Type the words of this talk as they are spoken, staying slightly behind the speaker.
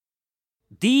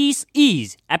This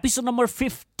is episode number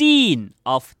 15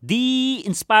 of The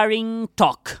Inspiring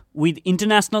Talk with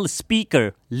international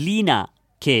speaker Lena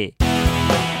K.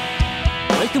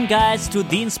 Welcome guys to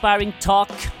The Inspiring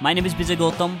Talk. My name is Vijay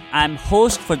Gautam. I'm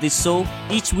host for this show.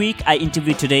 Each week I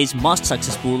interview today's most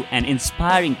successful and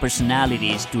inspiring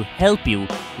personalities to help you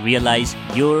realize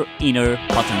your inner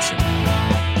potential.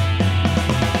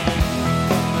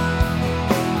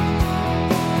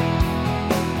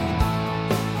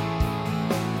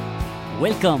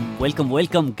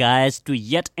 Welcome guys to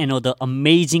yet another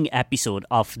amazing episode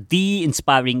of The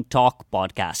Inspiring Talk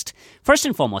podcast. First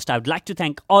and foremost, I would like to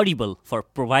thank Audible for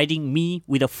providing me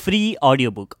with a free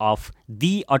audiobook of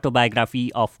The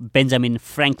Autobiography of Benjamin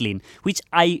Franklin, which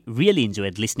I really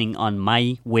enjoyed listening on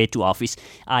my way to office.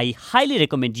 I highly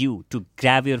recommend you to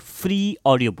grab your free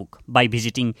audiobook by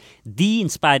visiting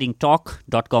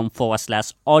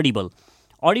theinspiringtalk.com/audible.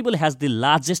 Audible has the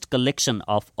largest collection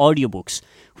of audiobooks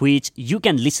which you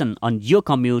can listen on your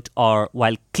commute or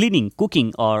while cleaning,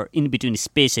 cooking or in between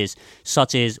spaces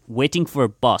such as waiting for a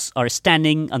bus or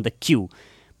standing on the queue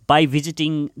by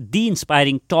visiting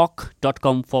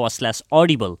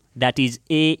theinspiringtalk.com/audible. That is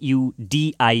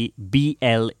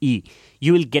AUDIBLE.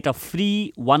 You will get a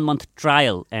free 1-month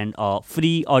trial and a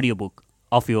free audiobook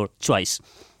of your choice.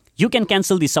 You can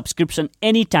cancel the subscription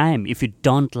anytime if you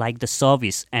don't like the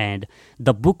service and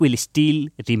the book will still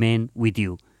remain with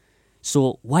you.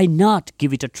 So why not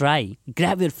give it a try?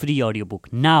 Grab your free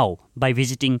audiobook now by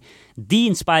visiting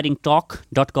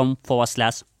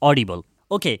theinspiringtalk.com/audible.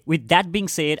 Okay, with that being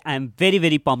said, I'm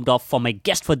very pumped up for my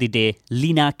guest for the day,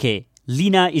 Lena K.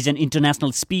 Lena is an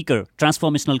international speaker,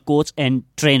 transformational coach and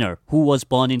trainer who was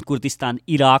born in Kurdistan,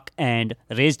 Iraq and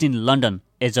raised in London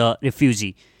as a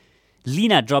refugee.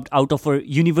 Lena dropped out of her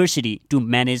university to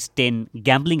manage 10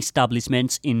 gambling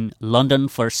establishments in London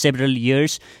for several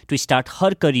years to start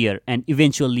her career and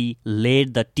eventually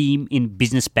led the team in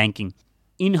business banking.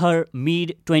 In her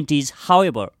mid-20s,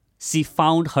 however, she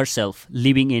found herself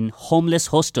living in homeless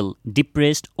hostel,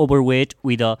 depressed, overweight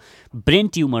with a brain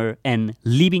tumor and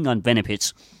living on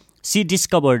benefits. She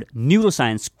discovered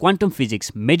neuroscience, quantum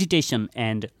physics, meditation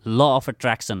and law of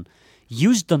attraction,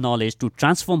 used the knowledge to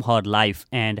transform her life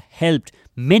and helped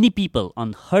many people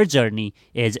on her journey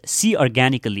as she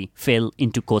organically fell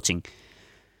into coaching.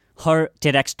 Her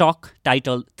TEDx talk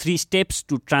titled 3 Steps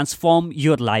to Transform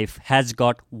Your Life has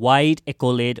got wide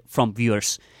accolade from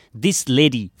viewers. This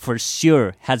lady for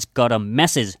sure has got a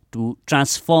message to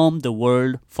transform the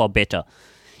world for better.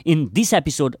 In this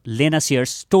episode, Lena shares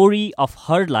story of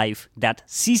her life that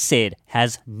she said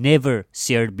has never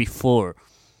shared before.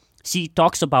 She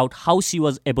talks about how she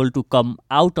was able to come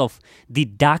out of the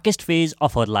darkest phase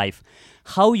of her life,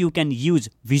 how you can use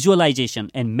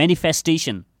visualization and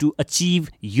manifestation to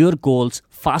achieve your goals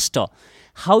faster,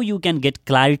 how you can get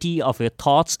clarity of your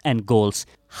thoughts and goals,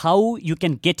 how you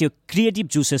can get your creative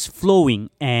juices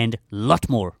flowing, and lot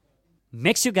more.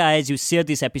 Make sure guys you share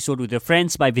this episode with your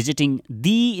friends by visiting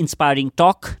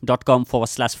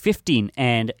theinspiringtalk.com/15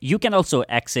 and you can also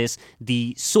access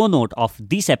the show note of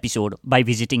this episode by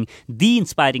visiting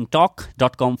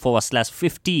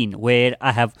theinspiringtalk.com/15 where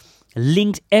I have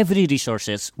linked every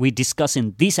resources we discuss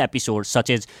in this episode such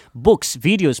as books,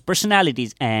 videos,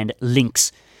 personalities and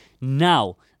links.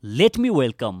 Now, let me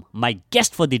welcome my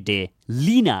guest for the day,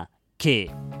 Lena K.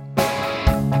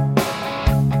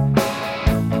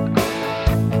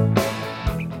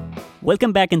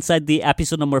 Welcome back inside the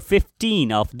episode number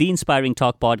 15 of The Inspiring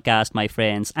Talk podcast, my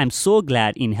friends. I'm so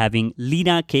glad in having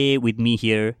Lena K with me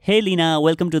here. Hey Lena,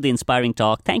 welcome to The Inspiring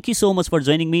Talk. Thank you so much for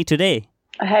joining me today.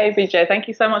 Hey Vijay, thank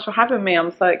you so much for having me. I'm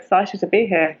so excited to be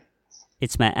here.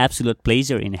 It's my absolute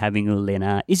pleasure in having you,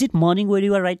 Lena. Is it morning where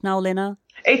you are right now, Lena?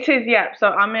 It is, yeah. So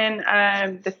I'm in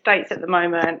the States at the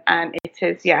moment and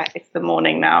it's the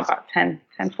morning now, about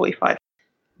 10:45.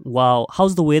 Wow,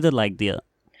 how's the weather like there?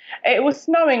 It was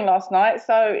snowing last night,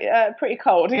 so pretty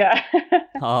cold, yeah.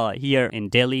 Here in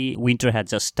Delhi, winter had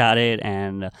just started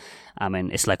and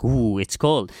it's like, ooh, it's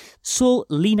cold. So,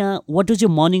 Lena, what does your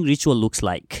morning ritual looks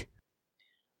like?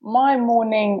 My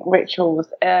morning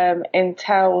rituals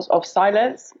entails of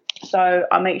silence. So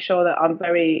I make sure that I'm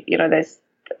very, there's,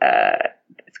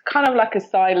 it's kind of like a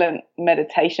silent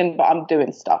meditation, but I'm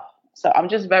doing stuff. So I'm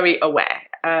just very aware.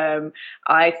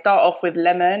 I start off with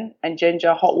lemon and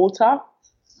ginger hot water.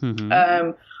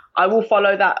 Mm-hmm. I will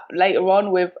follow that later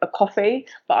on with a coffee,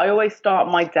 but I always start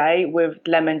my day with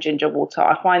lemon ginger water.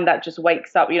 I find that just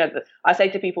wakes up, I say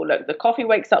to people, look, the coffee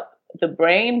wakes up the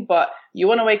brain, but you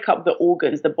want to wake up the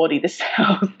organs, the body, the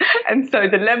cells. And so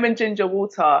the lemon ginger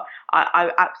water,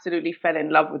 I absolutely fell in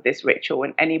love with this ritual,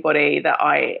 and anybody that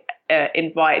I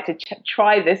invited to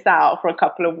try this out for a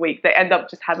couple of weeks. They end up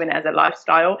just having it as a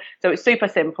lifestyle. So it's super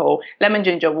simple: lemon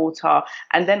ginger water,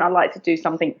 and then I like to do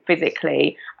something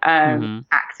physically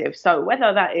active. So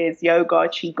whether that is yoga,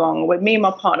 qigong, with me and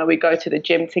my partner, we go to the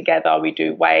gym together, we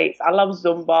do weights. I love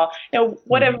Zumba.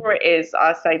 Whatever it is,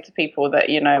 I say to people that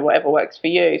whatever works for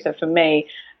you. So for me,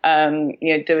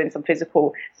 doing some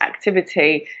physical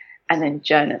activity. And then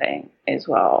journaling as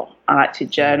well. I like to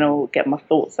journal, get my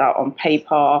thoughts out on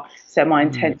paper, set my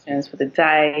intentions for the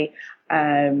day.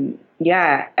 And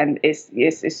it's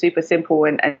super simple.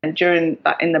 And during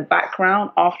that, in the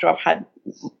background, after I've had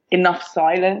enough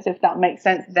silence, if that makes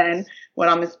sense, then when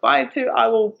I'm inspired to, I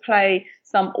will play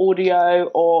some audio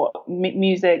or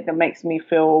music that makes me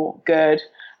feel good.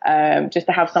 Just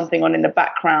to have something on in the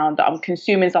background that I'm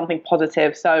consuming something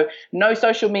positive. So no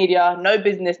social media, no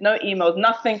business, no emails,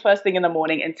 nothing first thing in the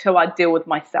morning until I deal with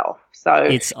myself. So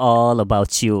it's all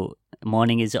about you.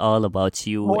 Morning is all about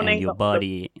you and your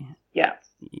body.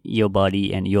 Your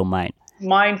body and your mind.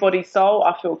 Mind, body, soul.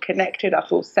 I feel connected. I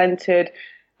feel centered.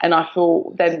 And I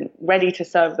feel then ready to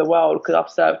serve the world because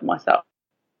I've served myself.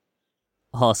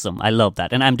 Awesome. I love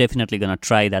that. And I'm definitely going to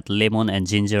try that lemon and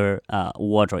ginger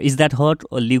water. Is that hot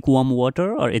or lukewarm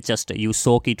water, or it's just you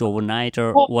soak it overnight,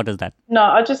 or what is that? No,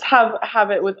 I just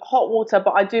have it with hot water,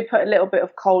 but I do put a little bit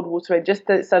of cold water in just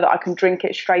so that I can drink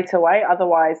it straight away.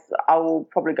 Otherwise, I will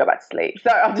probably go back to sleep. So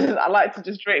I like to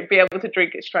just be able to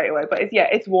drink it straight away. But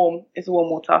it's warm. It's warm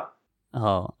water.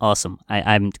 Oh, awesome.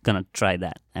 I'm going to try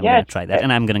that. I'm going to try that.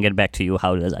 And I'm going to get back to you.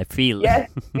 How does I feel?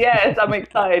 Yes, I'm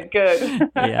excited. Good.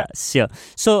 Yeah, sure.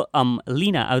 So,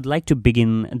 Lena, I would like to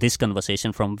begin this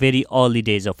conversation from very early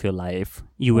days of your life.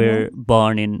 You were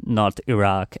born in North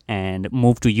Iraq and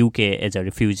moved to UK as a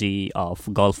refugee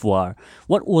of Gulf War.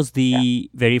 What was the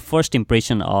very first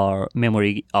impression or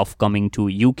memory of coming to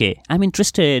UK? I'm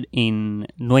interested in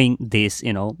knowing this,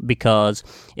 because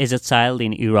as a child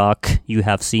in Iraq, you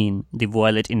have seen the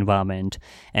violent environment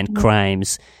and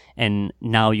crimes, and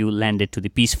now you landed to the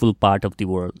peaceful part of the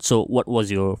world. So what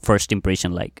was your first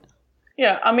impression like?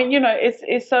 Yeah, I mean,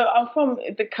 it's so I'm from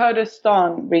the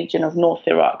Kurdistan region of North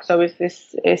Iraq. So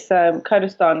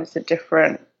Kurdistan is a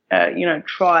different,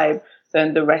 tribe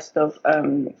than the rest of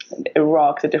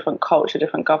Iraq. It's a different culture,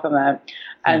 different government.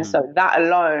 And so that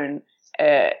alone,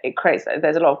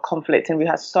 there's a lot of conflict, and we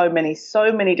had so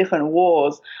many different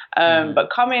wars. But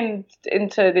coming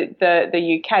into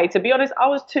the UK, to be honest, I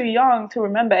was too young to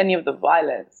remember any of the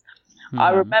violence.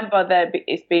 I remember that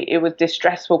it was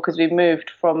distressful because it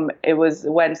was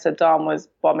when Saddam was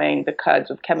bombing the Kurds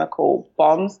with chemical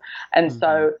bombs. And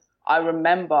so I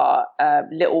remember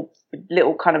little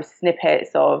kind of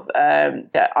snippets of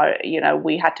that.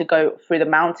 We had to go through the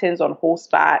mountains on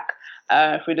horseback,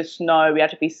 through the snow. We had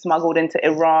to be smuggled into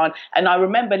Iran. And I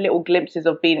remember little glimpses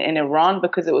of being in Iran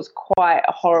because it was quite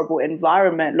a horrible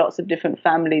environment. Lots of different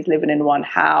families living in one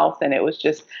house. And it was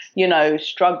just,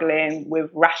 struggling with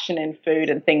rationing food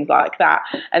and things like that.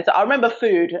 And so I remember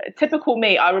food. Typical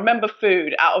me, I remember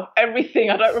food out of everything.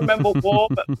 I don't remember war,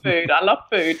 but food. I love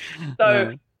food.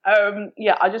 So,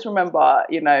 I just remember,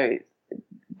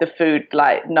 the food,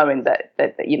 like knowing that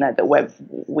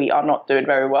we are not doing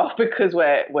very well because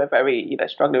we're very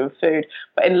struggling with food.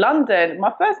 But in London,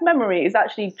 my first memory is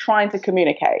actually trying to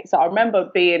communicate. So I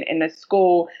remember being in a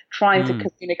school trying to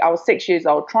communicate. I was 6 years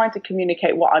old, trying to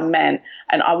communicate what I meant,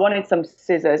 and I wanted some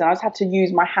scissors, and I just had to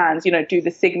use my hands, do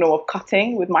the signal of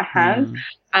cutting with my hands,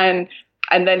 and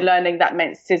then learning that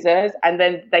meant scissors. And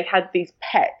then they had these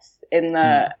pets in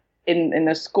the in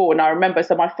the school, and I remember,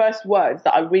 so my first words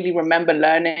that I really remember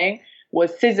learning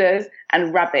was scissors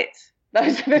and rabbit.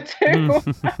 Those are the two.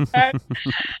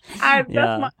 And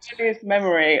that's my earliest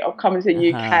memory of coming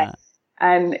to UK.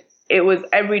 And it was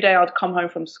every day I'd come home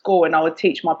from school and I would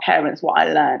teach my parents what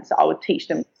I learned. So I would teach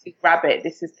them, this is rabbit,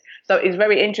 so it's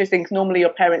very interesting because normally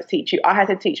your parents teach you. I had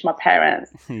to teach my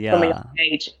parents from a young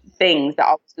age things that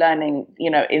I was learning,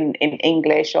 in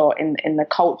English or in the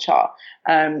culture.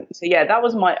 That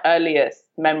was my earliest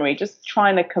memory, just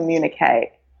trying to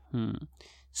communicate.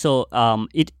 So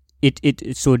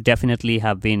it so definitely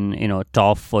have been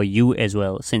tough for you as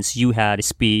well, since you had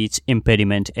speech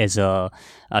impediment as a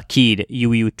kid.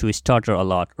 You used to stutter a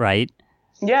lot, right?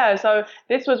 Yeah. So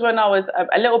this was when I was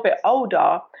a little bit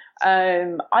older.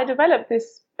 I developed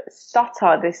this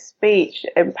stutter, this speech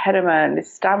impediment,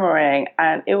 this stammering,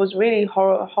 and it was really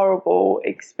horrible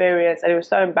experience, and it was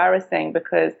so embarrassing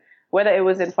because whether it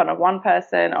was in front of one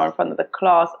person or in front of the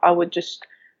class, I would just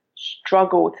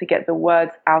struggle to get the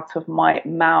words out of my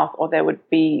mouth, or there would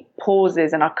be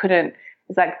pauses and I couldn't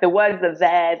it's like the words are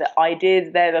there, the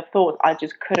ideas there, the thoughts. I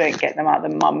just couldn't get them out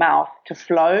of my mouth to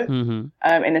flow in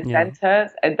a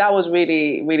sentence, and that was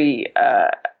really, really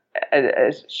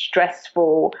a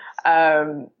stressful.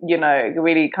 It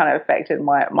really kind of affected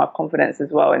my confidence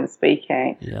as well in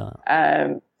speaking.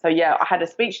 So yeah, I had a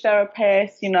speech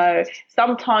therapist.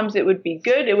 Sometimes it would be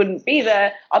good, it wouldn't be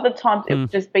there. Other times it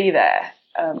would just be there.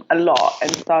 A lot,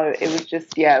 and so it was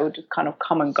just it would just kind of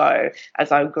come and go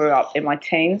as I grew up in my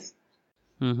teens.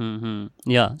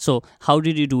 So how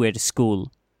did you do at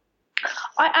school?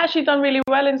 I actually done really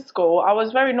well in school. I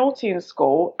was very naughty in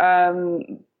school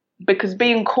because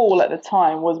being cool at the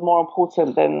time was more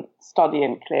important than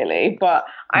studying, clearly. But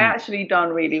I actually done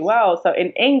really well. So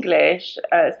in English,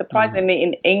 surprisingly,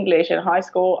 in English in high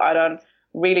school, I done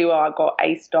really well. I got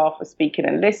A star for speaking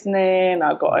and listening.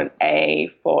 I got an A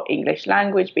for English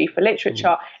language, B for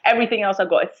literature. Everything else I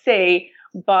got a C,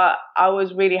 but I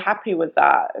was really happy with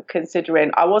that,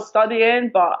 considering I was studying,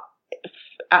 but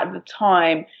at the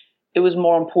time it was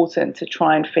more important to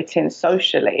try and fit in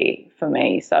socially for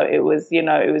me. So it was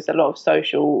a lot of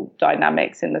social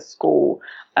dynamics in the school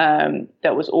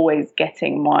that was always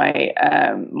getting my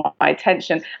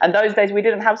attention. And those days we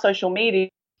didn't have social media.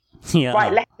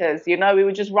 Write letters, we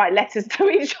would just write letters to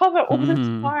each other all the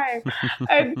time,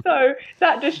 and so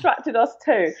that distracted us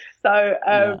too. So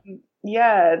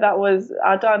that was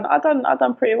I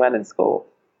done pretty well in school.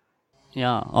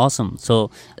 Yeah, awesome.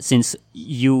 So since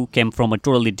you came from a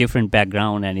totally different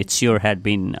background and it sure had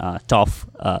been tough,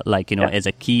 as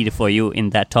a kid for you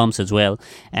in that terms as well.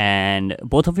 And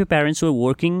both of your parents were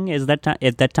working at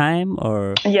that time,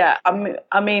 or? Yeah, I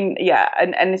mean,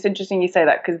 and it's interesting you say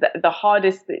that, because the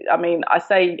hardest, I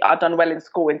say I done well in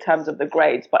school in terms of the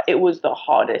grades, but it was the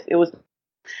hardest. It was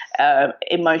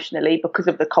emotionally, because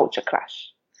of the culture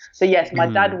clash. So yes, my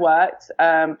dad worked.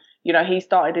 He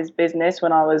started his business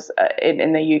when I was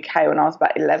in the UK when I was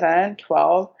about 11,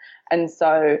 12. And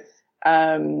so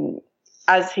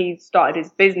as he started his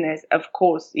business, of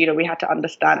course, we had to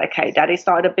understand, okay, daddy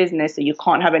started a business, so you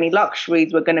can't have any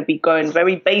luxuries. We're going to be going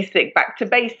very basic, back to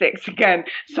basics again.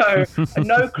 So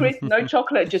no crisp, no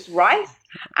chocolate, just rice.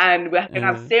 And we're going to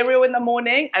have cereal in the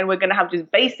morning, and we're going to have just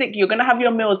basic. You're going to have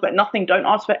your meals, but nothing. Don't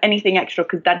ask for anything extra,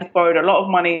 because dad's borrowed a lot of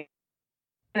money.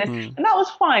 And that was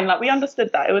fine. Like, we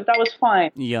understood that. That was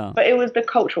fine. Yeah. But it was the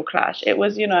cultural clash. It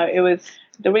was, it was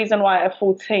the reason why at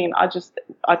 14, I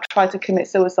tried to commit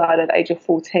suicide at the age of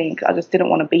 14, because I just didn't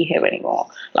want to be here anymore.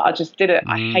 Like, I just didn't.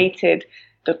 I hated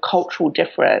the cultural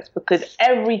difference, because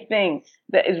everything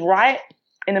that is right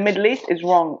in the Middle East is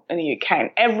wrong in the UK.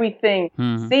 And everything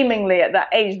seemingly at that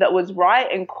age that was right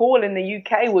and cool in the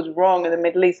UK was wrong in the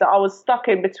Middle East. So I was stuck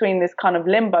in between this kind of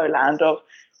limbo land of,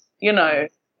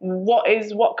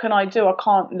 what can I do? I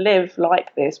can't live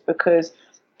like this, because,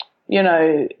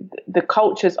 the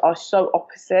cultures are so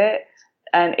opposite,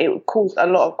 and it caused a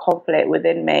lot of conflict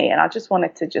within me. And I just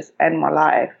wanted to just end my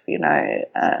life,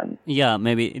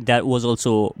 Maybe that was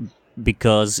also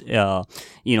because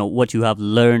what you have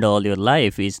learned all your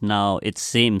life is now, it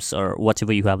seems, or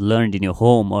whatever you have learned in your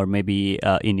home or maybe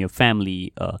in your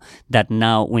family, that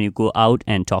now when you go out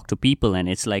and talk to people, and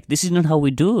it's like, this is not how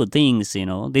we do things,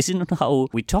 this is not how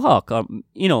we talk, or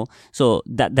so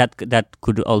that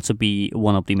could also be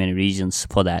one of the many reasons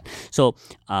for that. So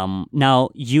now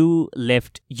you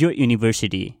left your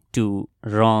university to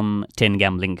run 10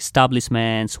 gambling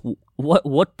establishments.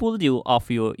 What pulled you off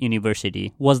your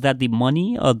university? Was that the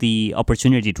money or the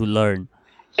opportunity to learn?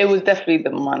 It was definitely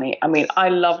the money. I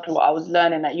loved what I was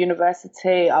learning at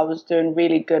university. I was doing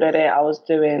really good at it. I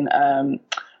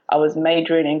was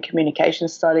majoring in communication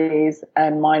studies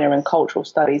and minor in cultural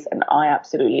studies, and I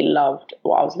absolutely loved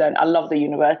what I was learning. I love the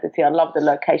university. I love the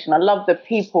location. I love the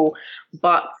people.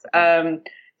 But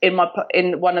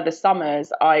in one of the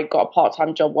summers, I got a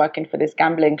part-time job working for this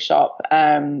gambling shop,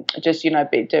 just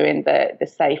doing the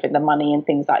safe and the money and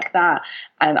things like that.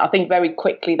 And I think very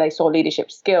quickly they saw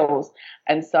leadership skills,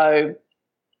 and so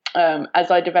as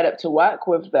I developed to work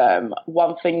with them,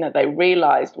 one thing that they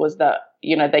realized was that,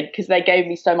 because they gave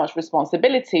me so much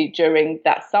responsibility during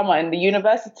that summer in the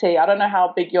university. I don't know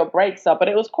how big your breaks are, but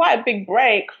it was quite a big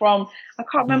break from, I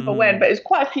can't remember when, but it was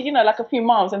quite a few, like a few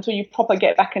months until you proper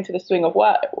get back into the swing of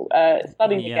work,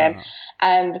 studying again.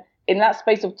 And in that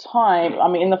space of time,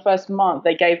 in the first month,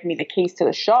 they gave me the keys to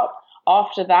the shop.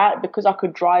 After that, because I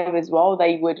could drive as well,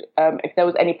 they would, if there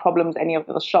was any problems, any of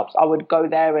the shops, I would go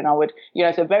there, and I would,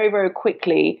 so very, very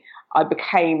quickly, I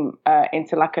became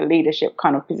into like a leadership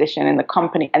kind of position in the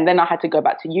company. And then I had to go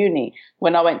back to uni.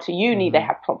 When I went to uni, they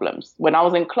had problems. When I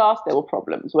was in class, there were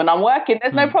problems. When I'm working,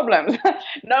 there's no problems.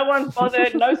 No one's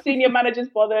bothered. No senior managers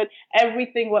bothered.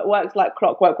 Everything works like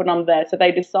clockwork when I'm there. So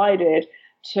they decided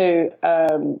to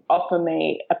offer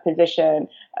me a position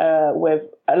with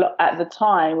a lot at the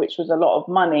time, which was a lot of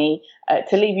money,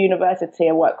 to leave university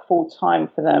and work full time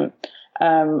for them.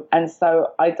 And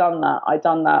so I done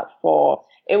that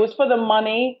it was for the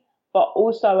money, but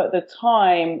also at the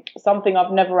time, something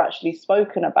I've never actually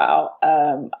spoken about.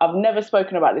 I've never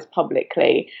spoken about this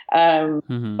publicly,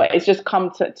 but it's just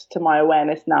come to my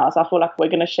awareness now. So I feel like we're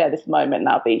going to share this moment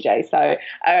now, BJ. So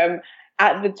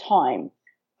at the time,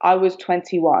 I was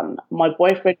 21. My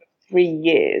boyfriend of 3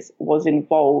 years was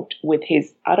involved with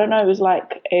his, I don't know, it was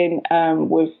like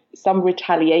with some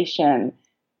retaliation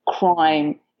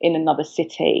crime in another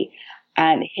city.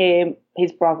 And him,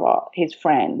 his brother, his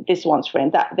friend, this one's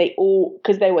friend, that they all,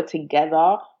 because they were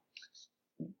together,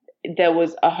 there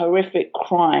was a horrific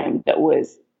crime that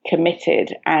was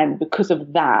committed. And because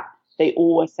of that, they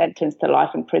all were sentenced to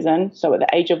life in prison. So at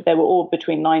the age of, they were all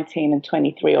between 19 and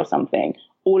 23 or something.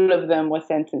 All of them were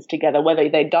sentenced together, whether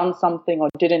they'd done something or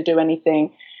didn't do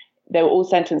anything. They were all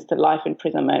sentenced to life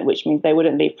imprisonment, which means they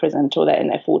wouldn't leave prison until they're in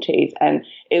their 40s. And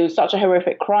it was such a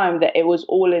horrific crime that it was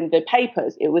all in the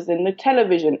papers. It was in the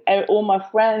television. All my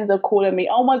friends are calling me,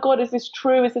 oh my God, is this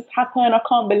true? Is this happening? I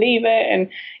can't believe it. And,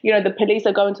 you know, the police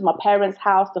are going to my parents'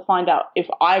 house to find out if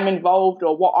I'm involved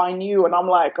or what I knew. And I'm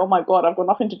like, oh my God, I've got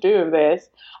nothing to do with this.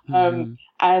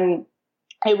 And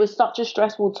it was such a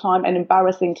stressful time and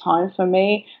embarrassing time for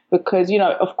me because, you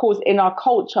know, of course, in our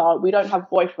culture, we don't have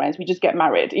boyfriends. We just get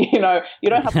married. You know,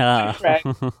 you don't have a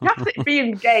boyfriend. You have to be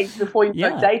engaged before you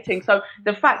start dating. So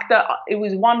the fact that it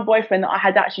was one boyfriend that I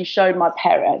had actually showed my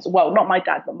parents, well, not my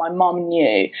dad, but my mom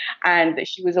knew. And that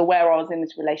she was aware I was in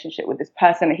this relationship with this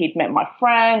person. And he'd met my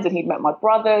friends and he'd met my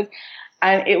brothers.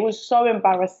 And it was so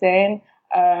embarrassing.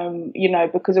 You know,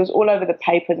 because it was all over the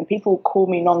papers and people would call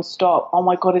me nonstop. Oh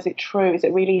my God, is it true? Is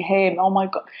it really him? Oh my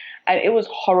God. And it was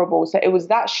horrible. So it was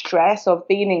that stress of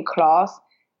being in class.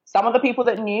 Some of the people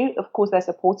that knew, of course, they're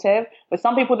supportive, but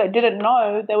some people that didn't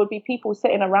know, there would be people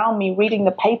sitting around me reading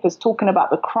the papers, talking about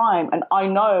the crime. And I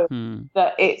know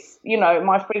that it's, you know,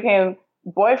 my freaking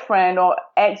boyfriend or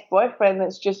ex-boyfriend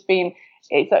that's just been,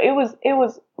 so it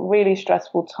was really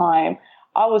stressful time.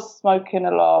 I was smoking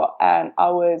a lot and I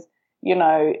was, you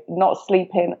know, not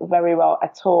sleeping very well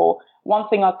at all. One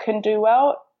thing I can do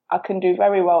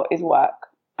very well is work.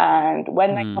 And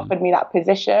when they offered me that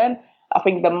position, I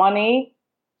think the money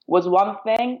was one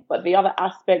thing, but the other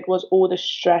aspect was all the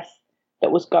stress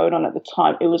that was going on at the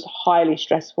time. It was highly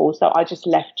stressful. So I just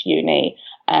left uni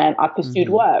and I pursued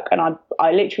work and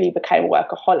I literally became a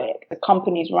workaholic. The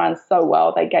companies ran so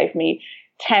well. They gave me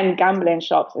 10 gambling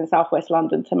shops in Southwest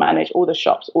London to manage, all the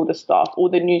shops, all the staff, all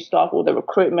the new staff, all the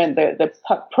recruitment, the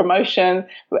promotion,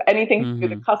 anything to do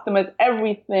with the customers,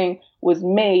 everything was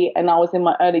me. And I was in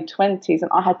my early 20s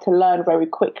and I had to learn very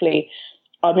quickly.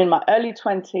 I'm in my early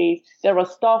 20s. There are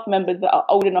staff members that are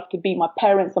old enough to be my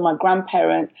parents and my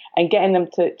grandparents, and getting them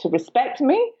to respect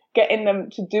me, getting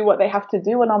them to do what they have to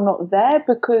do when I'm not there,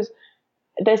 because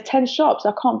there's 10 shops.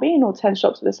 I can't be in all 10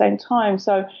 shops at the same time.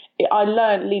 So I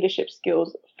learned leadership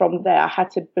skills from there. I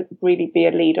had to really be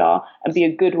a leader and be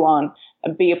a good one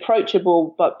and be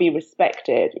approachable, but be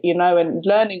respected, you know, and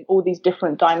learning all these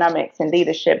different dynamics in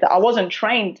leadership that I wasn't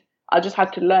trained. I just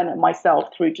had to learn it myself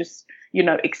through just, you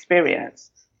know, experience.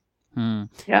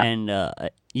 Yeah. And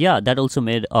that also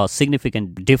made a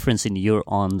significant difference in your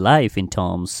own life in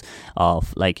terms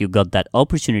of, like, you got that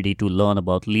opportunity to learn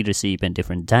about leadership and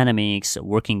different dynamics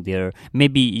working there.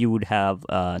 Maybe you would have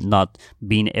not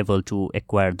been able to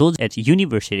acquire those at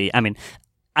university. I mean,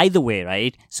 either way,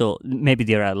 right? So maybe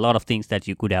there are a lot of things that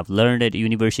you could have learned at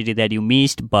university that you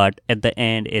missed, but at the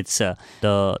end, it's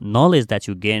the knowledge that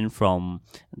you gain from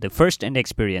the first-hand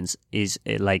experience is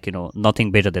like, you know,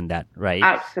 nothing better than that, right?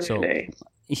 Absolutely.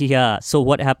 So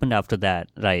what happened after that,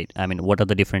 right? I mean, what are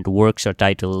the different works or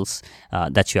titles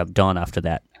that you have done after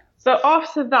that? So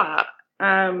after that,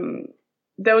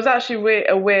 there was actually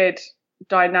a weird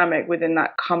dynamic within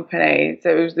that company.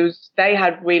 So they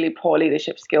had really poor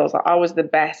leadership skills. I was the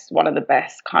best, one of the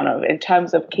best, kind of, in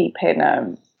terms of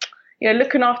keeping,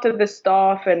 looking after the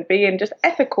staff and being just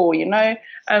ethical, you know.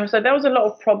 So there was a lot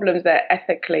of problems there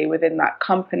ethically within that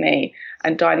company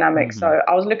and dynamics. So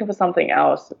I was looking for something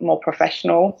else more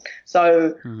professional.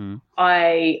 So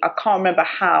I can't remember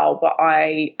how, but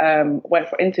I went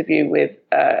for an interview with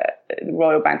the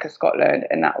Royal Bank of Scotland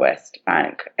and NatWest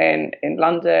Bank in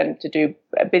London to do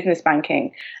business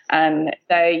banking. And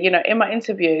they, in my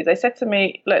interview, they said to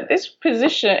me, look, this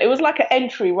position, it was like an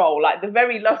entry role, like the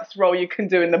very lowest role you can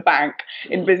do in the bank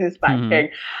in business banking.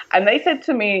 And they said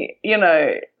to me,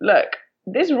 look,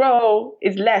 this role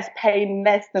is paying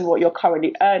less than what you're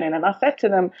currently earning. And I said to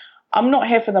them, I'm not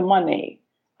here for the money.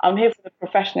 I'm here for the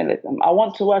professionalism. I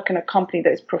want to work in a company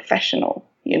that is professional,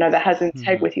 that has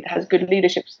integrity, that has good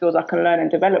leadership skills I can learn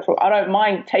and develop from. I don't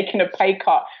mind taking a pay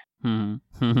cut. So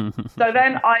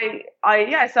then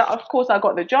so of course I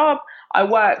got the job. I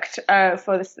worked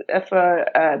for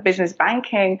business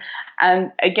banking,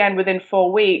 and again within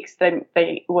 4 weeks,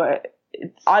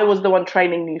 I was the one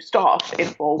training new staff in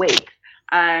 4 weeks.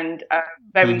 And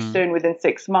very soon, within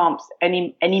 6 months,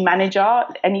 any manager,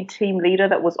 any team leader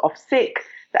that was off sick,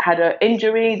 that had an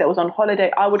injury, that was on holiday,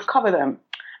 I would cover them.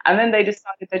 And then they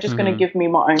decided they're just going to give me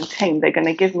my own team. They're going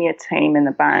to give me a team in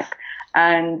the bank.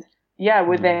 And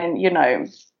within,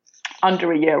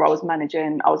 under a year, I was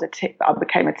managing. I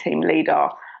became a team leader.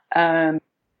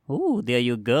 Oh, there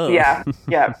you go. Yeah.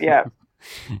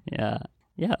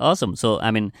 Yeah, awesome. So,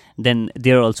 then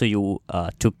there also you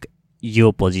took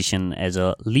your position as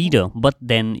a leader, but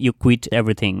then you quit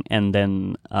everything, and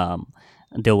then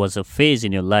there was a phase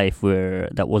in your life where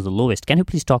that was the lowest. Can you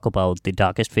please talk about the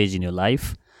darkest phase in your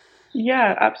life?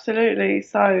 Yeah, absolutely.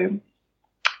 So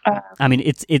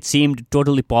it seemed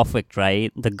totally perfect,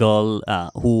 right? The girl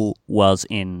who was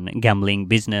in gambling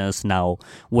business now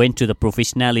went to the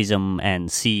professionalism,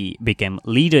 and she became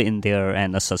leader in there,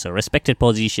 and such a respected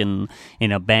position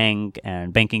in a bank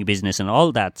and banking business, and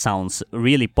all that sounds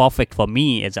really perfect for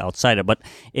me as an outsider. But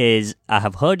I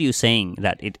have heard you saying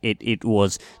that it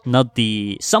was not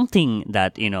the something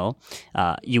that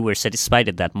you were satisfied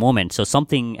at that moment. So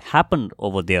something happened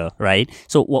over there, right?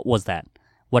 So what was that?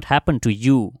 What happened to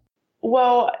you?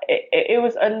 Well, it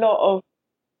was a lot of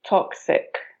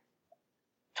toxic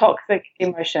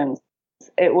emotions.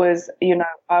 It was,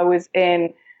 I was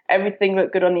in, everything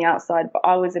looked good on the outside, but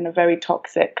I was in a very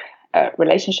toxic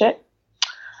relationship.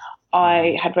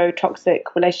 I had very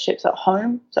toxic relationships at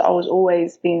home. So I was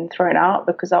always being thrown out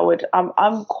because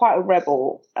I'm quite a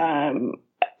rebel. I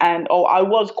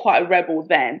was quite a rebel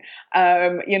then,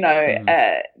 and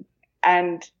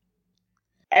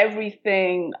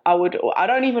everything I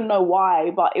don't even know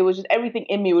why, but it was just everything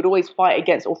in me would always fight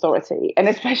against authority, and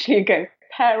especially against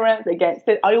parents,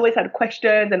 I always had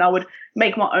questions, and I would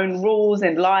make my own rules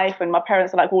in life, and my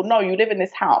parents are like, well, no, you live in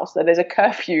this house, so there's a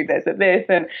curfew, there's a this,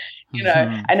 and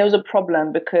and it was a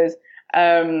problem because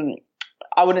I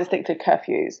wouldn't stick to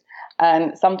curfews,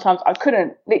 and sometimes I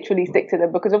couldn't literally stick to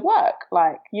them because of work,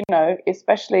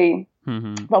 especially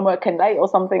if I'm working late or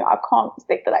something, I can't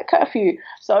stick to that curfew.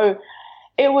 So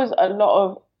it was a lot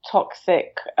of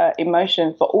toxic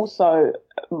emotions, but also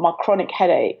my chronic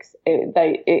headaches.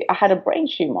 I had a brain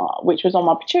tumor, which was on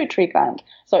my pituitary gland.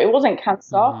 So it wasn't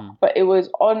cancer, but it was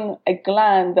on a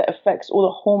gland that affects all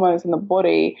the hormones in the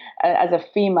body as a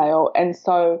female. And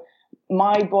so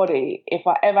my body, if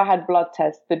I ever had blood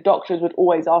tests, the doctors would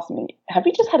always ask me, have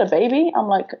you just had a baby? I'm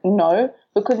like, no,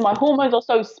 because my hormones are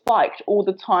so spiked all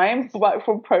the time, like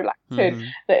from prolactin,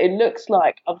 that it looks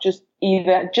like I've just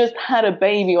either just had a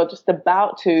baby or just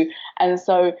about to. And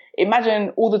so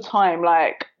imagine all the time,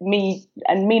 like me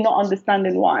not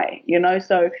understanding why,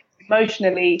 so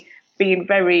emotionally being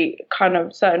very kind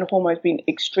of certain hormones being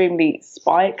extremely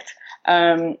spiked.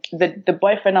 The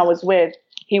boyfriend I was with,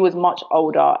 he was much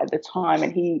older at the time,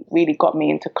 and he really got me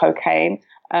into cocaine,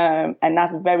 and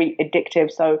that's very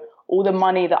addictive. So all the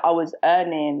money that I was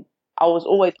earning, I was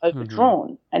always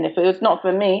overdrawn. And if it was not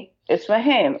for me, it's for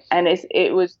him. And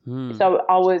so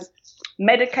I was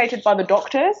medicated by the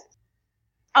doctors.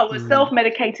 I was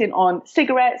self-medicating on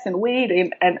cigarettes and weed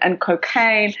and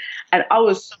cocaine, and I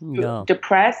was so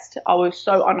depressed. I was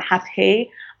so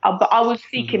unhappy, but I was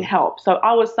seeking help. So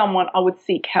I was someone, I would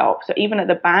seek help. So even at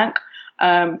the bank,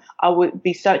 I would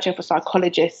be searching for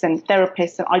psychologists and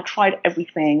therapists, and I tried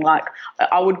everything. Like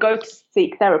I would go to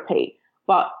seek therapy,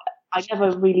 but I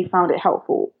never really found it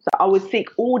helpful. So I would seek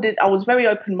I was very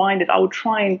open-minded. I would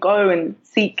try and go and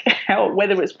seek help,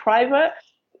 whether it's private,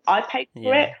 I paid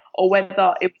for it, or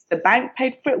whether it was the bank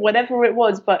paid for it, whatever it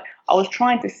was. But I was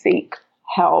trying to seek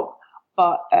help.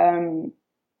 But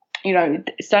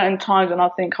certain times when I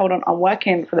think, hold on, I'm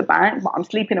working for the bank, but I'm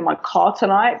sleeping in my car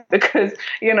tonight because,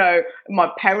 my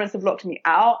parents have locked me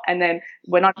out. And then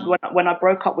when I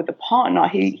broke up with the partner,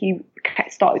 he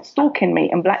started stalking me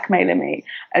and blackmailing me.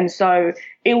 And so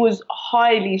it was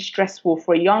highly stressful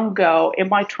for a young girl in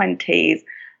my 20s,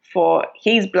 for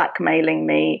he's blackmailing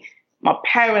me. My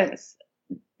parents,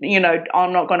 are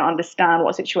not going to understand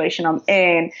what situation I'm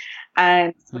in,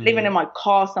 and living in my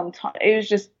car sometimes. It was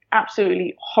just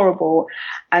absolutely horrible,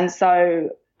 and so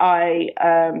I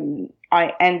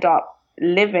end up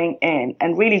living in,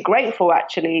 and really grateful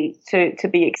actually to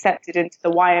be accepted into the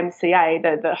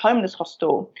YMCA, the homeless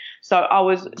hostel. So I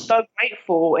was so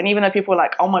grateful, and even though people were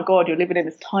like, "Oh my God, you're living in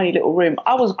this tiny little room,"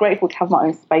 I was grateful to have my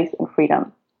own space and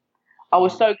freedom. I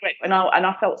was so grateful, and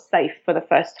I felt safe for the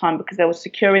first time because there was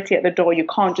security at the door. You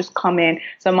can't just come in.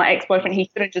 So my ex-boyfriend, he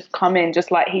couldn't just come in,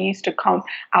 just like he used to come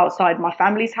outside my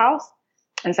family's house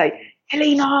and say,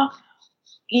 "Helena,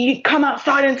 you come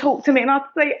outside and talk to me." And I'd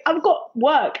say, "I've got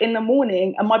work in the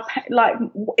morning, and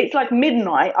it's like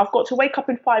midnight. I've got to wake up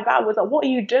in 5 hours. Like, what are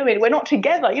you doing? We're not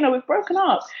together. We've broken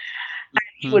up." And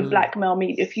he would blackmail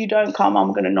me. "If you don't come,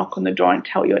 I'm going to knock on the door and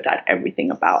tell your dad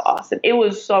everything about us." And it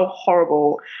was so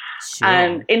horrible. Sure.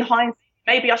 And in hindsight,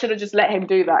 maybe I should have just let him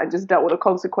do that and just dealt with the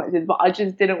consequences. But I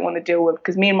just didn't want to deal with,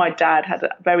 because me and my dad had a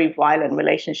very violent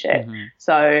relationship.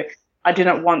 So I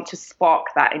didn't want to spark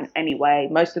that in any way.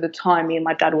 Most of the time, me and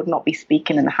my dad would not be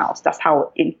speaking in the house. That's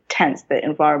how intense the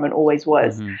environment always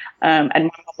was. And my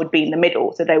mum would be in the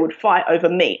middle. So they would fight over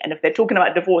me. And if they're talking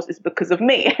about divorce, it's because of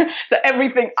me. So I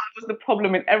was the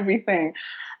problem in everything.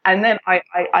 And then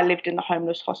I lived in the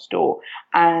homeless hostel,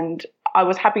 and I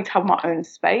was happy to have my own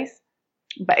space.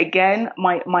 But again,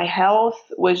 my health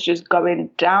was just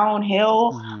going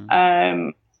downhill.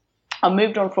 I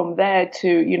moved on from there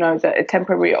to, the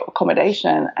temporary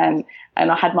accommodation, and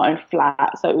I had my own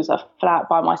flat. So it was a flat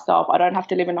by myself. I don't have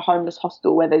to live in a homeless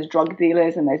hostel where there's drug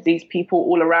dealers and there's these people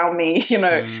all around me,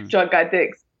 drug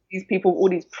addicts, these people with all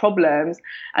these problems.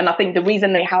 And I think the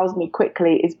reason they housed me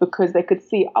quickly is because they could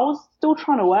see I was still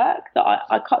trying to work, that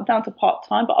I cut down to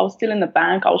part-time, but I was still in the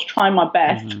bank. I was trying my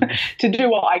best to do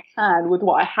what I can with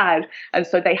what I had. And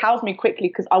so they housed me quickly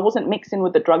because I wasn't mixing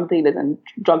with the drug dealers and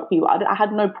drug people. I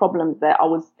had no problems there. I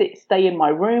would stay in my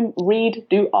room, read,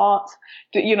 do art,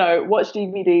 watch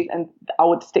DVDs, and I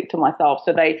would stick to myself.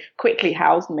 So they quickly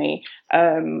housed me.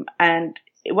 And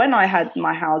when I had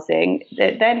my housing,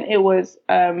 then it was,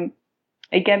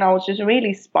 again, I was just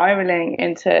really spiraling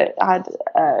into, I had,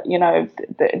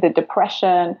 the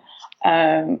depression,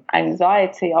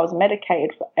 anxiety. I was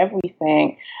medicated for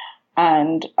everything.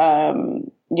 And,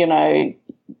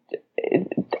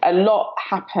 a lot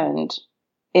happened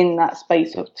in that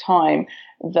space of time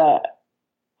that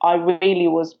I really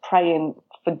was praying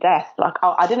for death. Like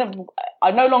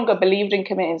I no longer believed in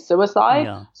committing suicide.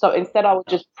 Yeah. So instead I would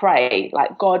just pray,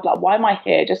 like, "God, like, why am I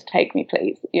here? Just take me,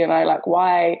 please."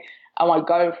 Why am I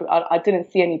going through? I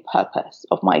didn't see any purpose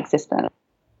of my existence.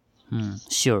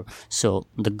 Sure. So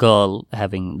the girl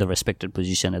having the respected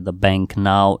position at the bank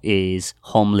now is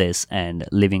homeless and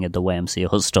living at the YMCA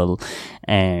hostel,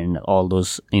 and all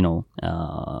those,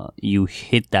 you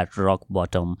hit that rock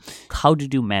bottom. How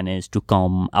did you manage to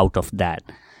come out of that?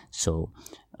 So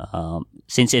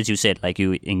since, as you said, like,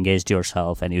 you engaged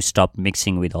yourself and you stopped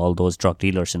mixing with all those drug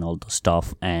dealers and all those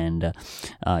stuff, and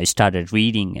you started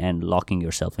reading and locking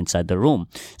yourself inside the room.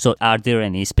 So are there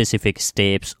any specific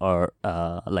steps or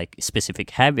specific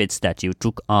habits that you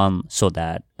took on so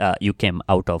that you came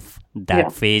out of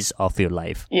that phase of your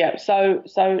life? Yeah. So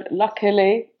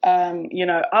luckily,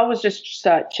 I was just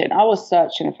searching. I was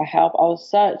searching for help. I was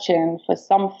searching for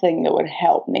something that would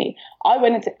help me. I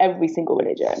went into every single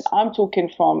religion. I'm talking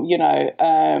from,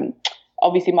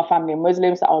 obviously my family are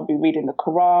Muslims, so I would be reading the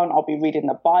Quran, I'll be reading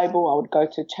the Bible, I would go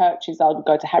to churches, I would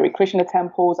go to Hare Krishna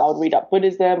temples, I would read up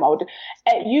Buddhism,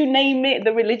 you name it,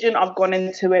 the religion, I've gone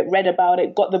into it, read about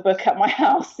it, got the book at my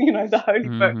house, the holy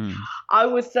book. I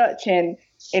was searching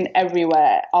in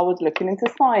everywhere. I was looking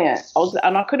into science,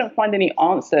 and I couldn't find any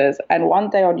answers. And one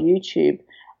day on YouTube,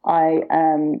 I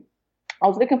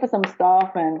was looking for some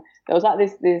stuff, and there was like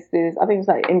this I think it was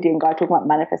like an Indian guy talking about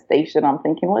manifestation. I'm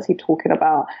thinking, what's he talking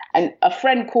about? And a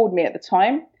friend called me at the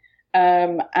time,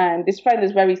 and this friend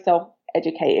is very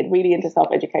self-educated, really into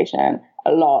self-education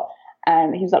a lot.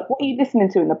 And he was like, "What are you listening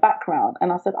to in the background?"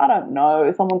 And I said, "I don't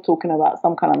know, someone talking about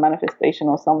some kind of manifestation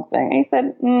or something." And he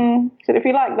said, "If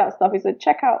you like that stuff," he said,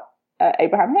 "check out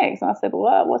Abraham Hicks." And I said,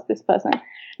 "Well, what's this person?"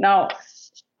 Now,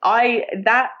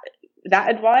 that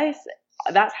advice,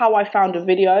 that's how I found a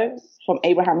video from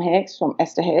Abraham Hicks, from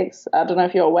Esther Hicks. I don't know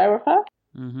if you're aware of her.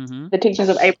 The Teachings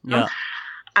of Abraham. Yeah.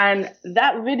 And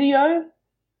that video,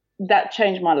 that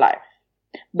changed my life,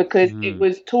 because it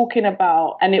was talking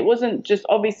about, and it wasn't just,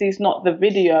 obviously it's not the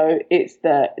video, it's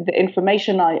the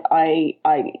information I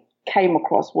came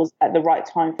across was at the right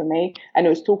time for me. And it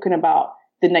was talking about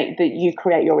that you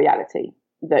create your reality.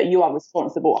 that you are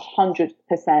responsible 100%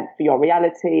 for your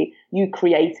reality. You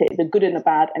create it, the good and the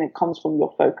bad, and it comes from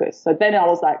your focus. So then I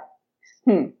was like,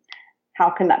 how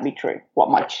can that be true? What,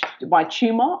 my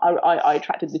tumor? I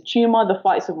attracted the tumor, the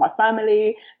fights with my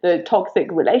family, the toxic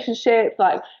relationships.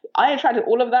 Like, I attracted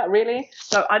all of that, really.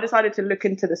 So I decided to look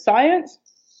into the science.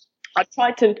 I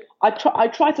tried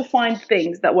to find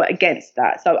things that were against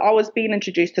that. So I was being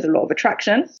introduced to the law of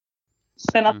attraction.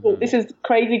 Then I thought, this is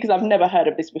crazy because I've never heard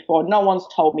of this before. No one's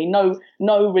told me. No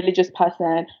religious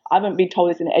person. I haven't been told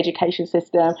this in the education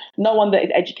system. No one that is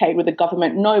educated with the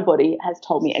government. Nobody has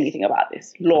told me anything about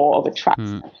this law of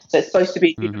attraction that's supposed to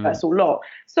be universal law.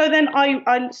 So then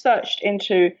I searched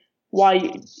into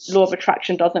why law of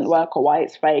attraction doesn't work or why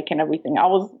it's fake and everything. I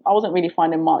wasn't really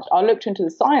finding much. I looked into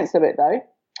the science of it though.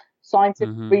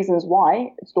 Scientific reasons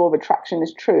why law of attraction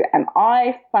is true. And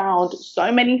I found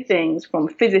so many things from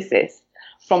physicists,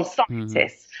 from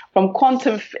scientists, from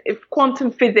quantum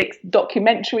physics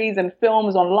documentaries and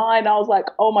films online. I was like,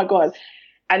 oh my God.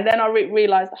 And then I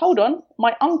realized, hold on,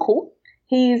 my uncle,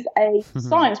 he's a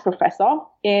science professor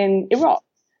in Iraq.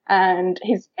 And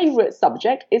his favorite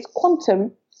subject is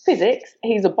quantum physics.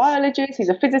 He's a biologist, he's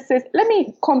a physicist. Let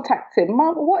me contact him.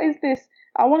 Mom, what is this?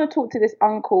 I want to talk to this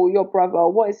uncle, your brother.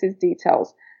 What is his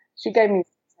details? She gave me his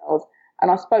details. And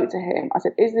I spoke to him. I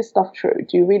said, is this stuff true?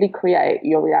 Do you really create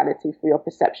your reality for your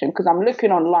perception? Because I'm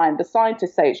looking online. The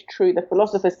scientists say it's true. The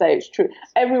philosophers say it's true.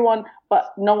 Everyone,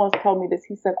 but no one's told me this.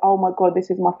 He said, oh my God,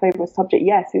 this is my favorite subject.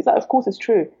 Yes. He's like, of course it's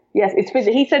true. Yes, it's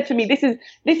physics. He said to me, this is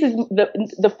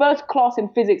the first class in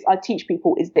physics I teach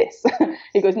people is this.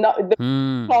 He goes, no, the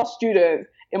class students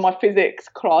in my physics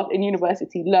class in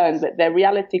university learn that their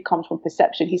reality comes from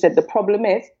perception. He said, the problem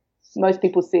is most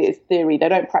people see it as theory. They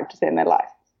don't practice it in their life.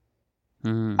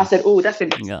 I said, oh, that's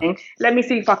interesting. Yeah. Let me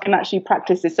see if I can actually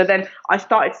practice this. So then I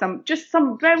started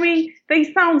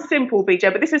they sound simple,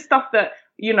 BJ, but this is stuff that,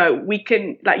 we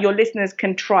can, like, your listeners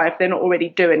can try if they're not already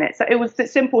doing it. So it was the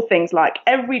simple things like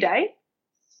every day,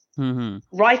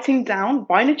 writing down,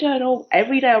 buying a journal,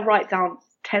 every day I write down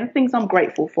 10 things I'm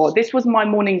grateful for. This was my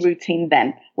morning routine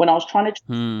then when I was trying to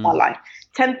change my life.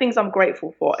 10 things I'm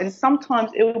grateful for. And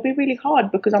sometimes it will be really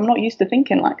hard because I'm not used to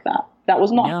thinking like that. That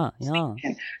was not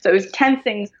thinking. So it was 10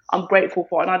 things I'm grateful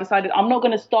for. And I decided I'm not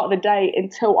going to start the day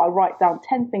until I write down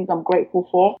 10 things I'm grateful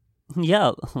for.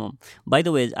 Yeah. By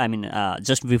the way, I mean,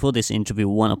 just before this interview,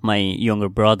 one of my younger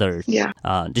brothers,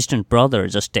 distant brother,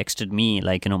 just texted me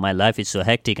like, my life is so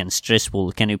hectic and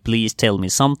stressful. Can you please tell me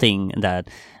something that,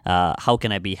 how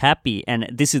can I be happy? And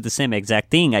this is the same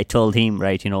exact thing I told him,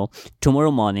 right?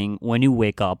 Tomorrow morning when you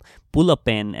wake up, pull a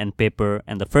pen and paper,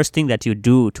 and the first thing that you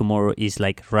do tomorrow is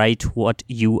like write what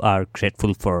you are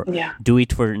grateful for. Yeah. Do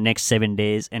it for next 7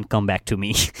 days and come back to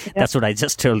me. That's what I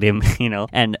just told him,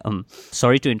 And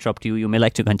sorry to interrupt you. You may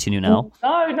like to continue now.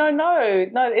 No.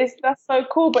 That's so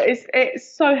cool, but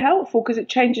it's so helpful because it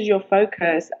changes your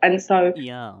focus. And so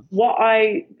what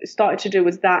I started to do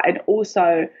was that, and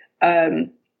also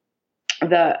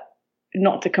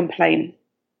not to complain.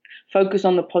 Focus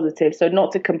on the positive. So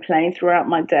not to complain throughout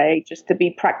my day, just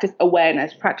to practice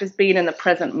awareness, practice being in the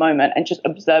present moment and just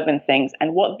observing things.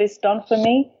 And what this done for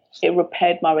me, it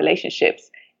repaired my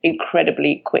relationships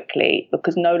incredibly quickly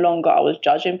because no longer I was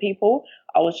judging people.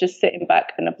 I was just sitting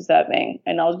back and observing,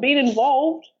 and I was being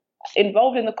involved in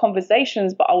the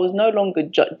conversations, but I was no longer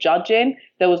judging.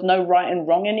 There was no right and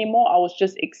wrong anymore. I was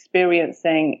just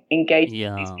experiencing, engaging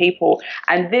with these people.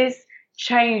 And this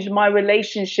changed my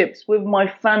relationships with my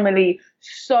family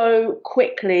so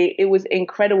quickly. It was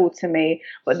incredible to me.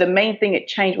 But the main thing it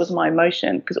changed was my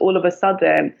emotion, because all of a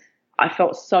sudden I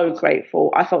felt so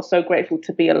grateful. I felt so grateful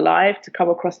to be alive, to come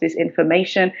across this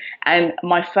information. And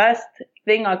my first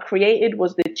thing I created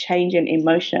was the change in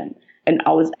emotion. And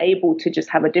I was able to just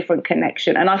have a different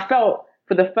connection. And I felt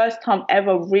for the first time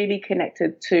ever really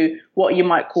connected to what you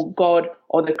might call God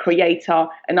or the creator.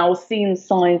 And I was seeing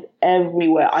signs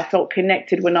everywhere. I felt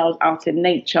connected when I was out in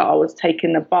nature. I was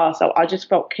taking the bus. So I just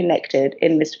felt connected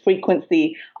in this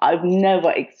frequency I've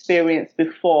never experienced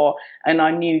before. And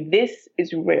I knew this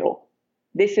is real.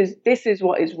 This is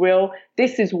what is real.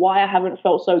 This is why I haven't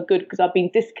felt so good, because I've been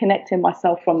disconnecting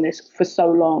myself from this for so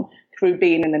long through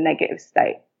being in a negative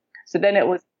state. So then it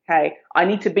was, okay, I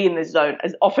need to be in this zone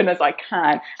as often as I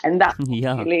can. And that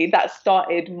really, that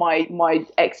started my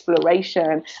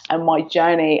exploration and my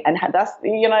journey. And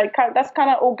that's kind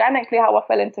of organically how I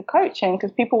fell into coaching,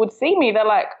 because people would see me. They're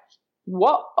like,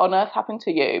 what on earth happened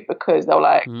to you? Because they're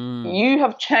like, you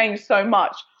have changed so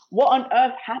much. What on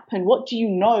earth happened? What do you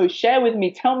know? Share with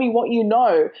me. Tell me what you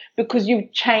know, because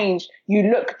you've changed. You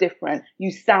look different.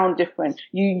 You sound different.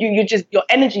 You just, your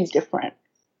energy's different.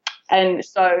 And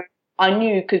so I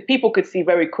knew, because people could see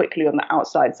very quickly on the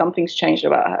outside, something's changed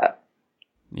about her.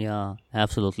 Yeah,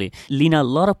 absolutely. Lena, a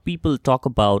lot of people talk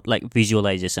about like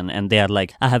visualization and they are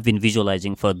like, I have been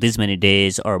visualizing for this many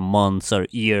days or months or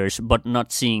years, but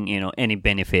not seeing, any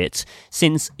benefits.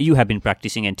 Since you have been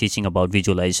practicing and teaching about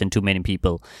visualization to many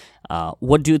people,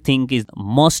 what do you think is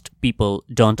most people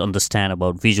don't understand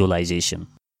about visualization?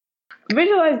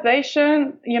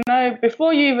 Visualization,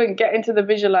 before you even get into the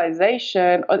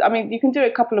visualization, I mean, you can do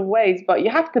it a couple of ways, but you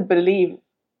have to believe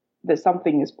that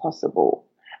something is possible.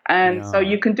 And so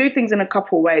you can do things in a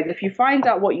couple of ways. If you find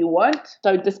out what you want,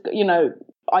 so just,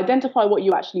 identify what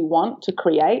you actually want to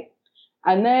create,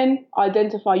 and then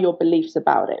identify your beliefs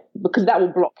about it, because that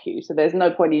will block you. So there's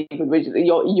no point even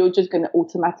you're just going to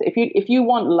automatic. If you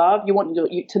want love, you want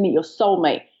to meet your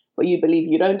soulmate, but you believe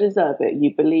you don't deserve it.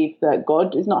 You believe that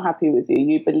God is not happy with you.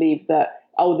 You believe that,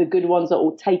 the good ones are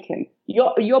all taken.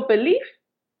 Your belief,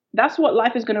 that's what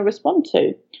life is going to respond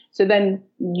to. So then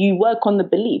you work on the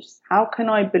beliefs. How can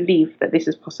I believe that this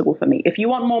is possible for me? If you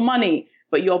want more money,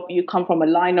 but you come from a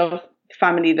line of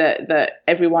family that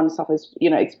everyone suffers,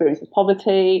 experiences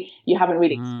poverty, you haven't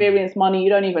really experienced money, you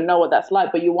don't even know what that's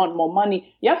like, but you want more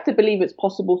money, you have to believe it's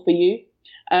possible for you.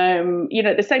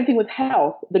 The same thing with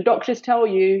health. The doctors tell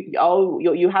you,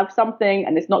 you have something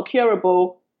and it's not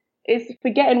curable. It's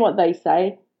forgetting what they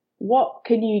say. What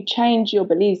can you change your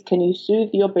beliefs? Can you soothe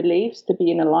your beliefs to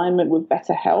be in alignment with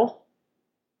better health?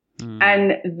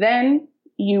 And then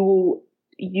you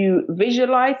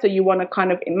visualize. So you want to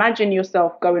kind of imagine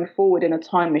yourself going forward in a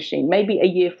time machine, maybe a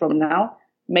year from now,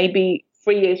 maybe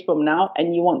 3 years from now,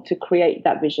 and you want to create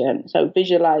that vision. So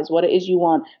visualize what it is you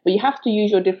want, but you have to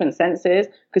use your different senses,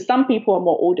 because some people are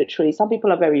more auditory, some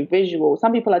people are very visual,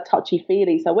 some people are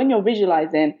touchy-feely. So when you're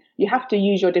visualizing, you have to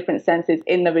use your different senses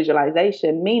in the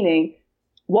visualization, meaning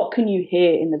what can you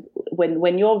hear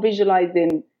when you're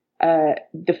visualizing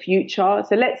the future.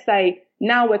 So let's say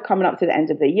now we're coming up to the end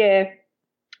of the year,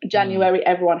 January,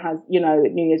 everyone has,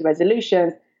 New Year's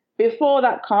resolutions. Before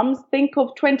that comes, think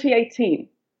of 2018.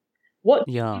 What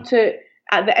do you want to,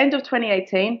 at the end of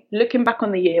 2018, looking back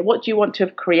on the year, what do you want to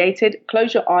have created?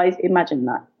 Close your eyes, imagine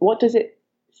that. What does it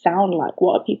sound like?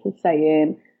 What are people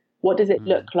saying? What does it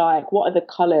look like? What are the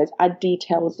colors? Add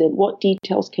details in. What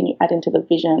details can you add into the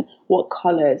vision? What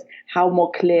colors? How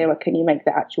more clearer can you make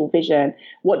the actual vision?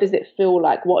 What does it feel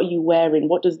like? What are you wearing?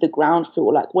 What does the ground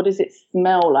feel like? What does it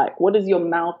smell like? What does your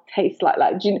mouth taste like?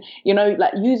 Like,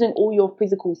 like using all your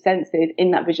physical senses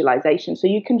in that visualization so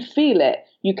you can feel it.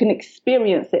 You can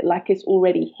experience it like it's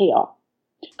already here,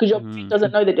 because your brain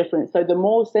doesn't know the difference. So the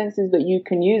more senses that you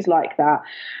can use like that,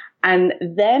 and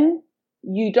then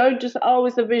you don't just,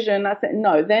 it's a vision, that's it.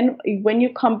 No, then when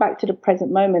you come back to the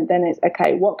present moment, then it's,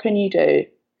 okay, what can you do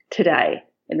today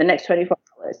in the next 24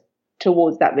 hours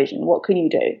towards that vision? What can you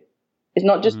do? It's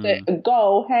not just a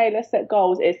goal, hey, let's set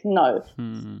goals. It's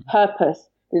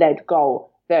purpose-led goal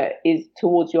that is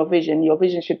towards your vision. Your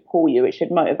vision should pull you. It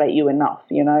should motivate you enough,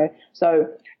 So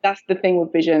that's the thing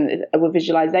with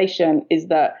visualization, is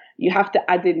that you have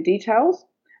to add in details.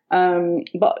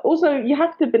 But also you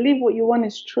have to believe what you want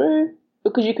is true,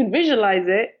 because you can visualize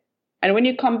it, and when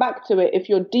you come back to it, if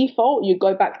your default, you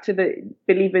go back to the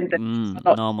believing that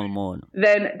normal mode,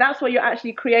 then that's what you're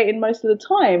actually creating most of the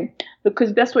time,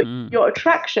 because that's what your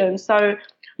attraction. So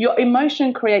your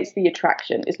emotion creates the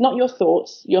attraction. It's not your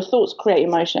thoughts. Your thoughts create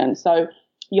emotion. So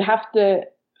you have to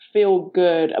feel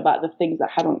good about the things that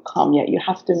haven't come yet. You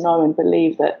have to know and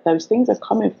believe that those things are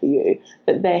coming for you,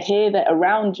 that they're here, they're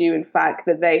around you. In fact,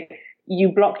 that you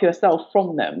block yourself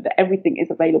from them, that everything is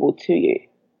available to you.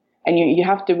 And you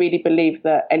have to really believe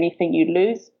that anything you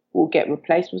lose will get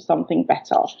replaced with something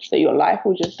better. So your life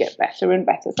will just get better and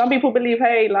better. Some people believe,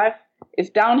 hey, life is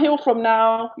downhill from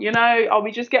now,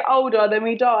 we just get older, then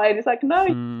we die. And it's like,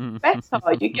 no,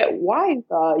 better. You get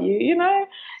wiser.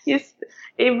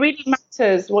 It really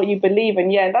matters what you believe.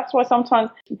 And that's why sometimes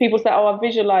people say, I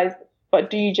visualize, but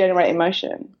do you generate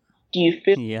emotion? Do you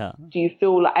feel? Yeah. Do you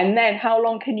feel like? And then how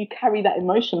long can you carry that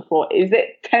emotion for? Is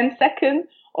it 10 seconds,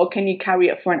 or can you carry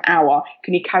it for an hour?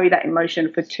 Can you carry that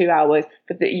emotion for 2 hours?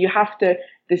 But you have to.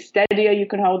 The steadier you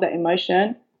can hold that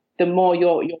emotion, the more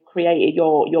you're creating.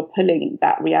 You're pulling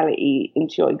that reality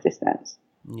into your existence.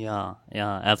 Yeah,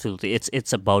 absolutely.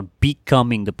 It's about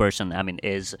becoming the person. I mean,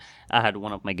 I had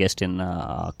one of my guests in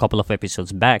a couple of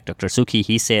episodes back, Dr. Suki.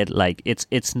 He said, like,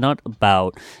 it's not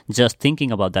about just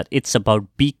thinking about that. It's about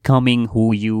becoming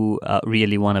who you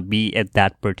really want to be at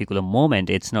that particular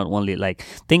moment. It's not only like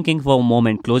thinking for a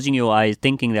moment, closing your eyes,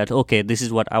 thinking that, okay, this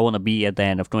is what I want to be at the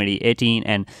end of 2018.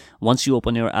 And once you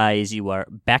open your eyes, you are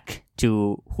back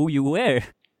to who you were.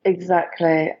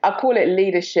 Exactly. I call it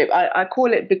leadership. I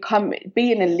call it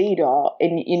being a leader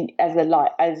in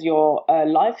as your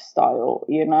lifestyle.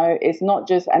 It's not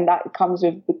just, and that comes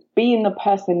with being the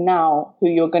person now who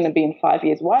you're going to be in 5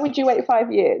 years. Why would you wait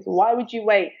 5 years? Why would you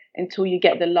wait until you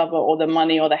get the lover or the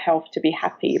money or the health to be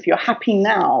happy? If you're happy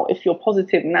now, if you're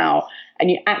positive now, and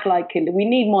you act like it, we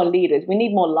need more leaders. We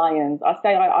need more lions.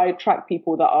 I attract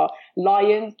people that are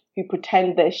lions who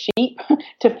pretend they're sheep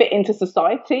to fit into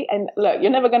society. And look,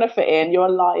 you're never going to fit in. You're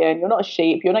a lion. You're not a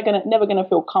sheep. You're never going to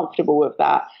feel comfortable with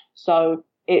that. So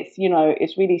it's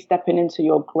really stepping into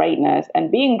your greatness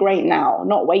and being great now,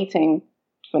 not waiting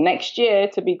for next year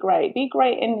to be great. Be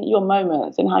great in your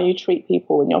moments, in how you treat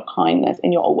people, in your kindness,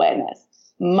 in your awareness,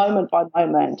 moment by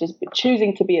moment, just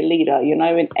choosing to be a leader,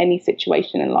 in any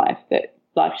situation in life that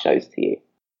life shows to you.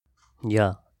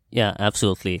 Yeah,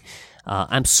 absolutely.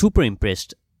 I'm super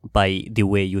impressed by the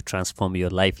way you transform your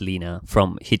life, Lena,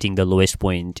 from hitting the lowest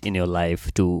point in your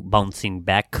life to bouncing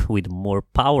back with more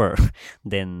power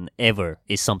than ever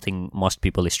is something most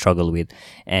people struggle with.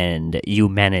 And you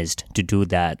managed to do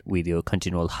that with your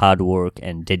continual hard work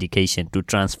and dedication to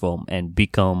transform and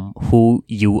become who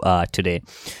you are today.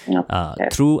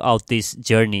 Throughout this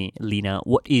journey, Lena,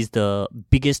 what is the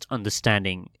biggest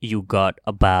understanding you got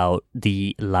about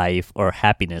the life or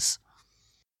happiness?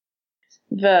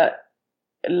 That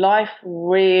life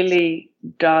really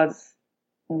does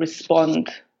respond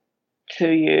to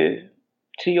you,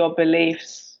 to your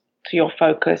beliefs, to your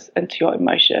focus, and to your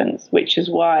emotions, which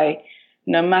is why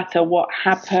no matter what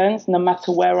happens, no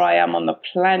matter where I am on the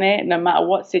planet, no matter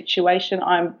what situation,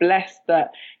 I'm blessed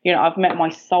that, I've met my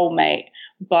soulmate.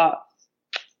 But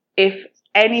if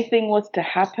anything was to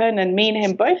happen, and me and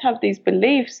him both have these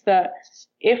beliefs that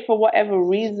if for whatever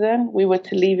reason we were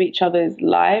to leave each other's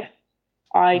life,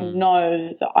 I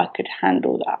know that I could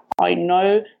handle that. I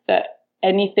know that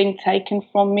anything taken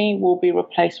from me will be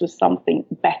replaced with something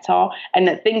better, and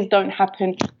that things don't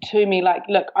happen to me. Like,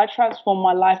 look, I transformed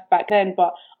my life back then,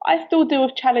 but I still deal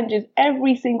with challenges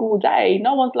every single day.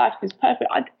 No one's life is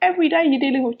perfect. Every day you're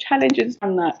dealing with challenges,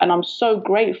 and I'm so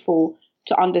grateful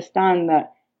to understand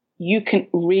that you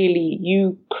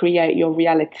create your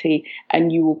reality,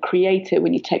 and you will create it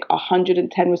when you take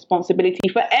 110 responsibility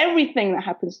for everything that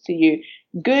happens to you,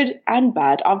 good and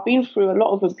bad. I've been through a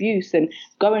lot of abuse, and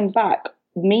going back,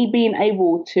 me being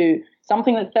able to,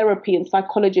 something that therapy and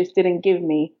psychologists didn't give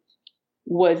me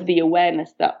was the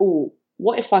awareness that,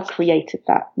 what if I created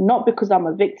that? Not because I'm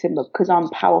a victim, but because I'm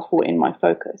powerful in my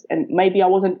focus. And maybe I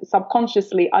wasn't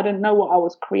subconsciously, I don't know what I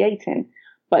was creating,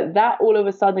 but that all of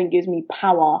a sudden gives me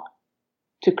power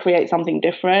to create something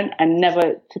different and never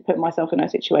to put myself in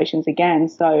those situations again.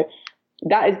 So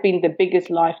that has been the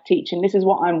biggest life teaching. This is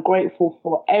what I'm grateful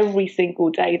for every single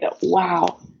day, that,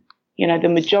 wow, the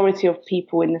majority of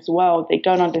people in this world, they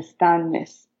don't understand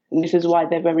this. And this is why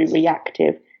they're very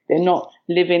reactive. They're not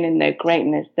living in their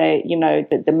greatness.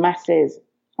 The masses,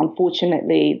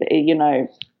 unfortunately,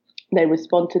 they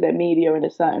respond to their media in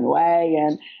a certain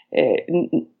way.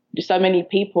 And so many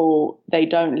people, they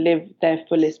don't live their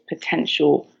fullest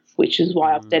potential, which is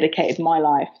why I've dedicated my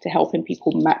life to helping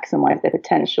people maximize their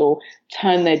potential,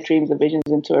 turn their dreams and visions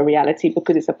into a reality,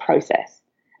 because it's a process.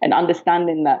 And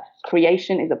understanding that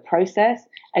creation is a process,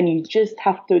 and you just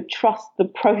have to trust the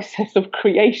process of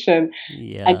creation,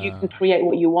 and you can create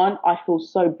what you want. I feel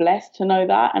so blessed to know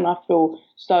that, and I feel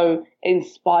so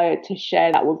inspired to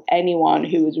share that with anyone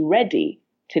who is ready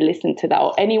to listen to that,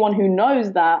 or anyone who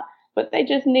knows that, but they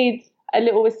just need a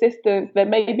little assistance. They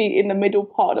may be in the middle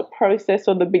part of the process,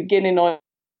 or the beginning, or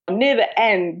near the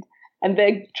end, and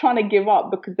they're trying to give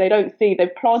up because they don't see.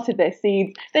 They've planted their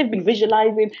seeds. They've been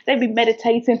visualizing. They've been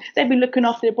meditating. They've been looking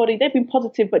after their body. They've been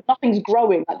positive, but nothing's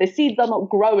growing. Like, the seeds are not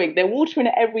growing. They're watering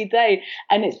it every day.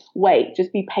 And it's, wait,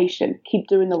 just be patient. Keep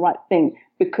doing the right thing,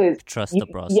 because trust the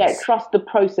process. Yeah, trust the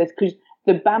process, because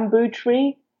the bamboo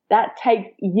tree, that takes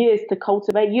years to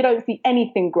cultivate. You don't see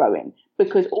anything growing,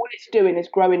 because all it's doing is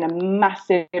growing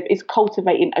it's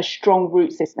cultivating a strong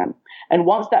root system. And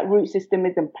once that root system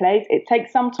is in place, it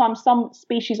takes sometimes some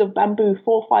species of bamboo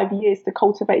 4 or 5 years to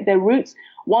cultivate their roots.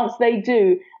 Once they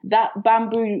do, that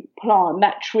bamboo plant,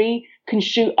 that tree, can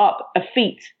shoot up a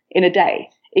feet in a day.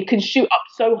 It can shoot up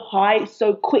so high,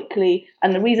 so quickly.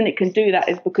 And the reason it can do that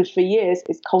is because for years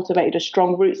it's cultivated a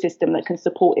strong root system that can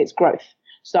support its growth.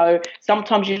 So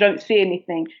sometimes you don't see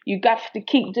anything. You have to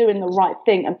keep doing the right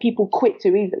thing, and people quit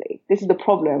too easily. This is the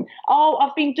problem. Oh,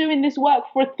 I've been doing this work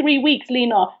for 3 weeks,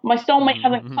 Lena. My soulmate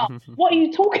hasn't come. What are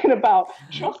you talking about?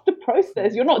 Trust the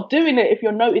process. You're not doing it if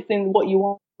you're noticing what you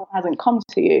want hasn't come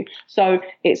to you. So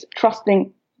it's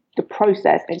trusting the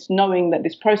process. It's knowing that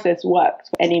this process works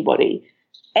for anybody.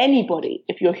 anybody.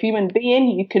 If you're a human being,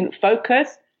 you can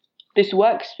focus. This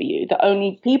works for you. The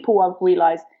only people I've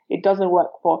realized it doesn't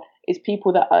work for is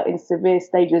people that are in severe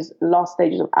stages, last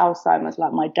stages of Alzheimer's,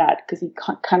 like my dad, because he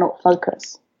cannot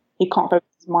focus. He can't focus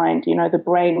his mind. The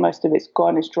brain, most of it's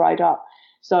gone, it's dried up.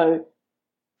 So,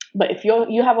 but if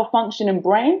you have a functioning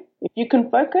brain, if you can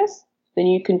focus, then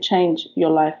you can change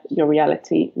your life, your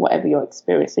reality, whatever you're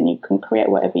experiencing. You can create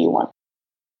whatever you want.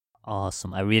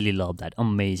 Awesome. I really love that.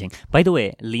 Amazing. By the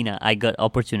way, Lena, I got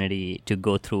opportunity to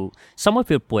go through some of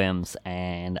your poems,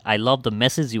 and I love the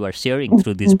message you are sharing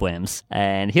through these poems.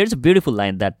 And here's a beautiful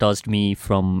line that touched me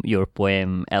from your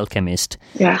poem, Alchemist.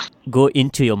 Yeah. Go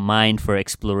into your mind for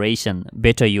exploration,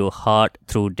 better your heart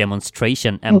through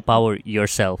demonstration, empower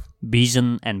yourself,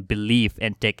 vision and belief,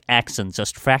 and take action,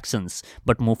 just fractions,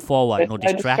 but move forward, no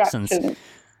distractions.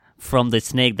 From the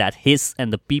snake that hiss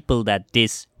and the people that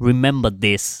diss, remember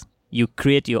this. You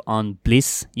create your own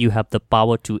bliss. You have the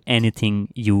power to anything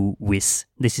you wish.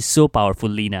 This is so powerful,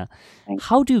 Lena.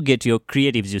 How do you get your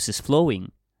creative juices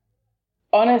flowing?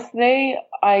 Honestly,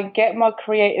 I get my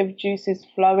creative juices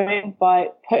flowing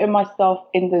by putting myself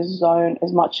in the zone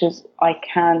as much as I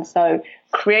can. So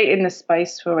creating the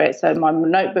space for it. So my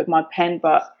notebook, my pen,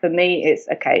 but for me, it's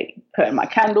okay, putting my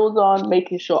candles on,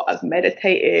 making sure I've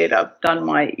meditated, I've done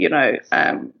my,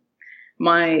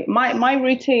 my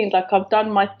routines, like I've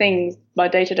done my things, my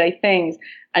day-to-day things,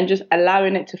 and just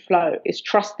allowing it to flow. It's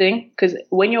trusting, because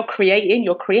when you're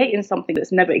creating something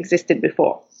that's never existed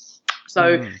before.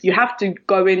 So you have to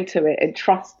go into it and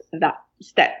trust that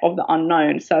step of the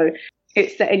unknown. So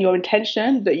it's setting your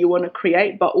intention that you want to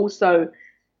create, but also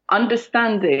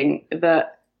understanding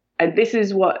that, and this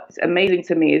is what's amazing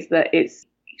to me, is that it's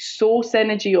source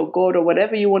energy or God or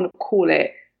whatever you want to call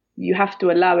it. You have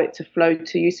to allow it to flow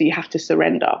to you. So you have to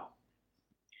surrender.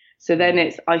 So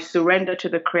then I surrender to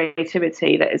the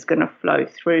creativity that is going to flow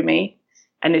through me.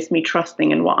 And it's me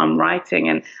trusting in what I'm writing.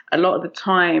 And a lot of the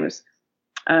times,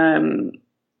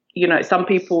 some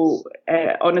people,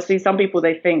 honestly, some people,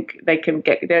 they think they can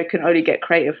only get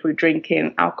creative through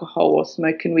drinking alcohol or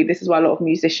smoking weed. This is why a lot of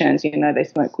musicians, they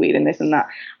smoke weed and this and that.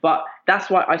 But that's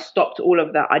why I stopped all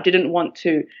of that. I didn't want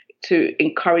to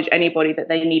encourage anybody that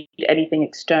they need anything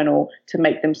external to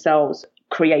make themselves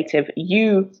creative.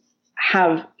 You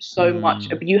have so much,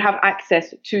 you have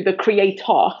access to the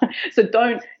creator. So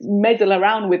don't meddle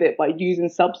around with it by using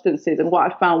substances. And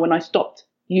what I found when I stopped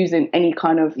using any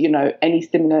kind of, any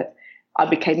stimulant, I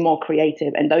became more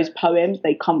creative. And those poems,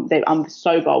 I'm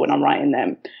sober when I'm writing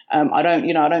them. I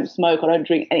don't smoke, I don't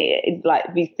drink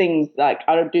these things, I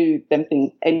don't do them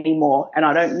things anymore. And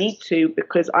I don't need to,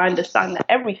 because I understand that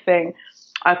everything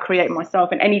I create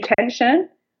myself, and any tension,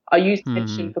 I use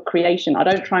tension for creation. I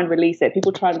don't try and release it.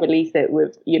 People try and release it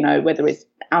with, whether it's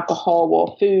alcohol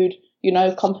or food,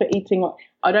 comfort eating.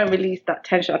 I don't release that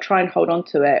tension. I try and hold on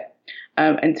to it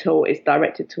until it's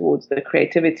directed towards the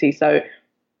creativity. So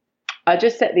I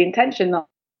just set the intention that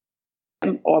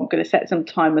I'm going to set some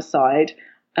time aside,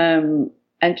 and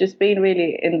just being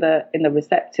really in the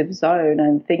receptive zone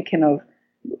and thinking of,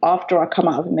 after I come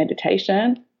out of a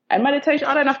meditation. And meditation,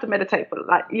 I don't have to meditate for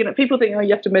people think,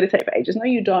 you have to meditate for ages. No,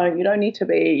 you don't. You don't need to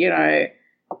be,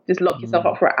 just lock yourself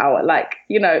up for an hour.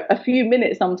 A few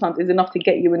minutes sometimes is enough to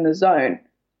get you in the zone.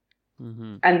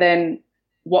 Mm-hmm. And then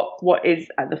what is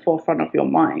at the forefront of your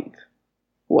mind?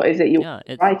 What is it you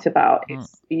write about?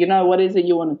 It's, what is it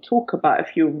you want to talk about?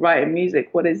 If you write music,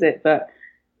 what is it that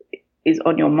is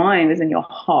on your mind, is in your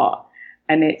heart?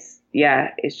 And it's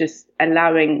just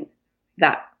allowing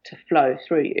that to flow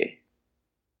through you.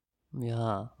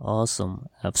 Yeah, awesome.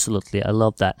 Absolutely. I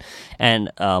love that. And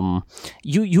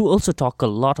you also talk a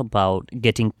lot about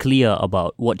getting clear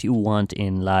about what you want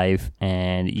in life,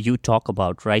 and you talk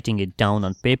about writing it down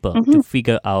on paper to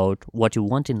figure out what you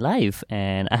want in life.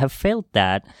 And I have felt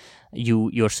that you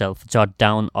yourself jot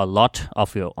down a lot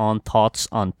of your own thoughts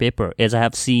on paper, as I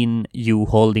have seen you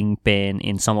holding pen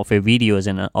in some of your videos,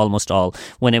 and almost all,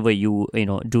 whenever you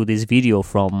do this video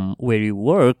from where you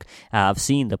work, I've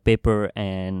seen the paper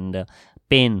and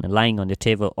pen lying on your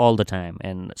table all the time,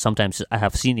 and sometimes I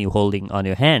have seen you holding on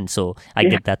your hand. So I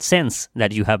get that sense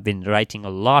that you have been writing a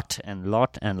lot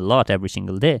every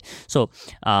single day. So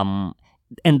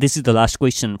and this is the last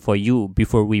question for you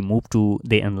before we move to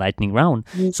the enlightening round.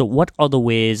 So what are the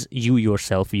ways you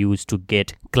yourself use to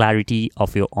get clarity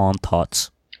of your own thoughts?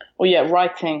 Well,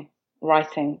 writing,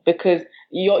 because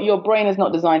your brain is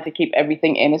not designed to keep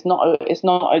everything in. It's not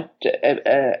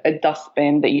a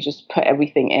dustbin that you just put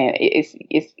everything in.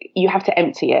 It's you have to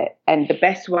empty it. And the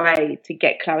best way to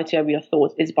get clarity over your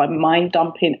thoughts is by mind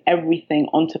dumping everything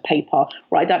onto paper.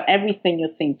 Write down everything you're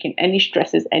thinking, any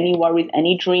stresses, any worries,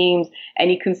 any dreams,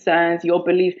 any concerns, your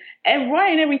beliefs, and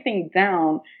writing everything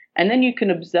down. And then you can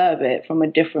observe it from a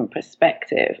different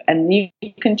perspective, and you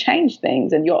can change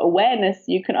things. And your awareness,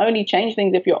 you can only change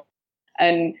things if you're,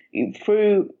 and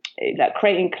through like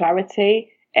creating clarity,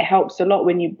 it helps a lot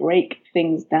when you break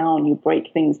things down.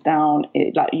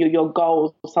 Like your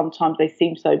goals, sometimes they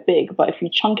seem so big, but if you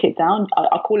chunk it down,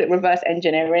 I call it reverse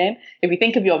engineering. If you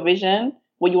think of your vision,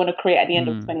 what you want to create at the end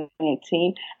of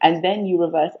 2018, and then you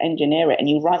reverse engineer it and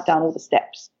you write down all the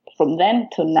steps. From then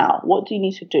till now, what do you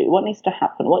need to do? What needs to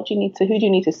happen? Who do you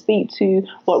need to speak to?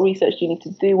 What research do you need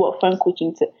to do? What phone calls do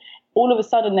you need to? All of a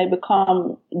sudden, they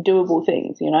become doable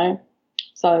things,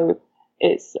 So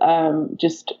it's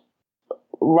just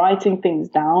writing things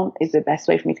down is the best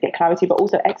way for me to get clarity, but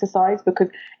also exercise, because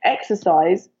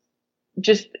exercise,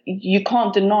 just you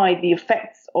can't deny the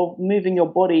effects of moving your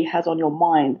body has on your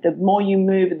mind. The more you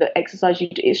move, the exercise you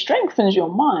do, it strengthens your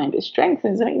mind. It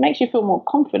makes you feel more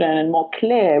confident and more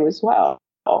clear as well.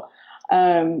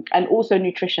 And also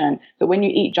nutrition. So when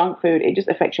you eat junk food, it just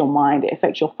affects your mind. It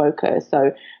affects your focus.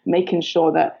 So making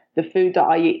sure that the food that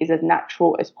I eat is as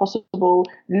natural as possible.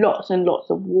 Lots and lots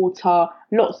of water,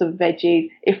 lots of veggies.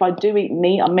 If I do eat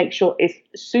meat, I make sure it's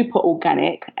super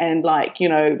organic and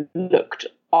looked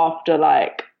after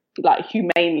like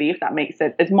humanely, if that makes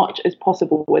sense, as much as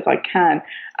possible as I can.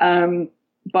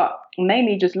 But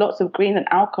mainly just lots of green and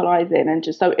alkalizing, and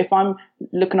just so if I'm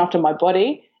looking after my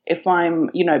body, if I'm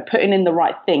putting in the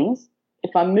right things,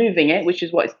 if I'm moving it, which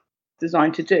is what it's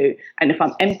designed to do, and if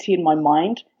I'm emptying my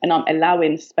mind and I'm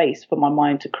allowing space for my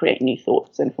mind to create new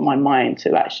thoughts, and for my mind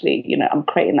to actually I'm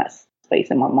creating that space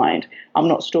in my mind, I'm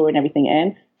not storing everything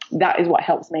in. That is what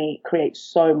helps me create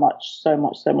so much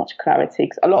clarity.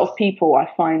 Because a lot of people, I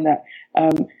find that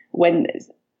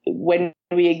when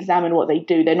we examine what they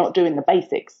do, they're not doing the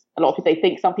basics. A lot of people, they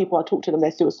think, some people, I talk to them,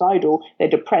 they're suicidal, they're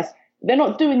depressed. They're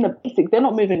not doing the basics. They're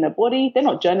not moving their body. They're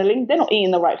not journaling. They're not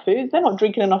eating the right foods. They're not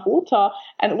drinking enough water.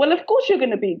 And well, of course you're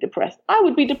going to be depressed. I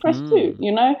would be depressed too,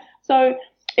 So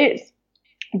it's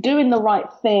doing the right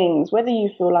things, whether you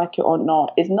feel like it or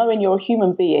not, is knowing you're a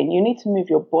human being. You need to move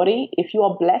your body. If you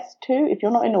are blessed to, if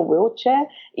you're not in a wheelchair,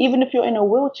 even if you're in a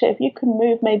wheelchair, if you can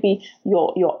move maybe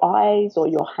your eyes or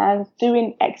your hands,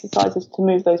 doing exercises to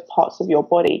move those parts of your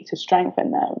body to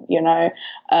strengthen them,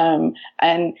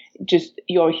 and just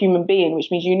you're a human being,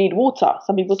 which means you need water.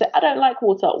 Some people say, I don't like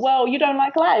water. Well, you don't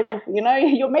like life,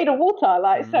 you're made of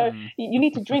water. So you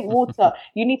need to drink water.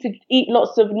 You need to eat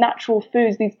lots of natural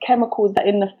foods. These chemicals that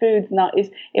in the foods now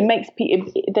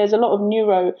there's a lot of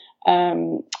neuro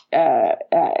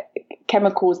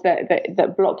chemicals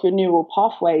that block your neural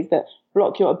pathways, that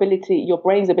block your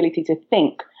brain's ability to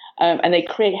think, and they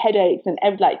create headaches and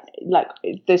like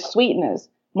the sweeteners.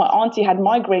 My auntie had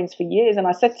migraines for years, and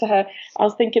I said to her, I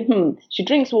was thinking, she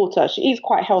drinks water, she eats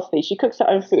quite healthy, she cooks her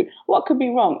own food. What could be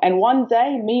wrong? And one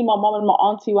day, me, my mum, and my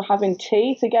auntie were having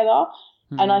tea together,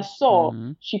 and I saw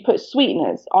she put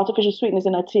artificial sweeteners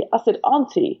in her tea. I said,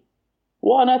 Auntie,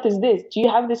 what on earth is this? Do you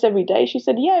have this every day? She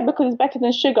said, yeah, because it's better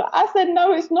than sugar. I said,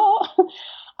 no, it's not.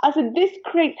 I said, this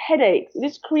creates headaches.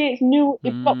 This creates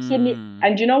it blocks your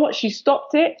And you know what? She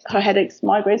stopped it. Her headaches,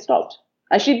 migraine stopped.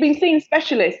 And she'd been seeing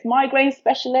specialists, migraine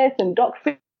specialists and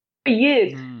doctors for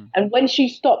years. And when she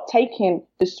stopped taking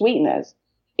the sweeteners,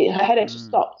 her headaches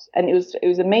stopped. And it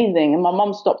was amazing. And my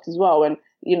mum stopped as well. And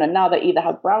now they either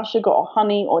have brown sugar or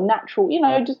honey or natural,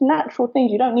 just natural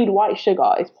things. You don't need white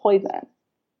sugar. It's poison.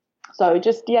 So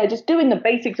just doing the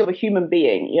basics of a human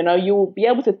being. You'll be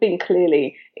able to think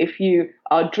clearly if you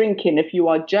are drinking, if you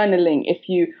are journaling, if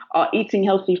you are eating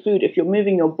healthy food, if you're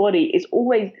moving your body. It's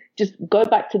always just go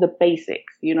back to the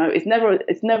basics. It's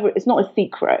not a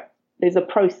secret. There's a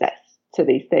process to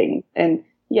these things. And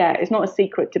yeah, it's not a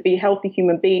secret to be a healthy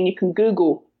human being. You can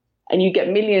Google and you get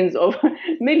millions of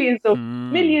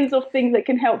things that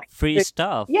can help. Free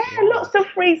stuff. Yeah, lots of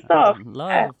free stuff. A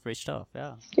lot of free stuff,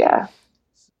 yeah. Yeah.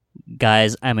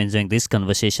 Guys, I'm enjoying this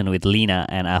conversation with Lena,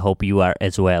 and I hope you are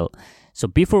as well. So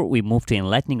before we move to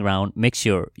Enlightening Round, make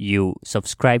sure you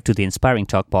subscribe to the Inspiring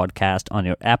Talk podcast on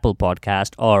your Apple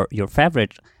podcast or your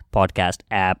favorite podcast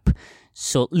app.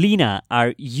 So Lena,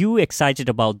 are you excited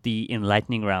about the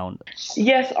Enlightening Round?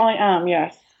 Yes, I am,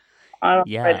 yes. I'm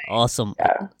ready. Awesome.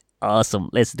 Yeah. Awesome.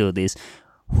 Let's do this.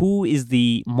 Who is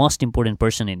the most important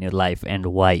person in your life and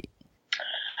why?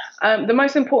 The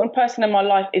most important person in my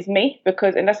life is me,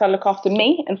 because unless I look after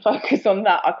me and focus on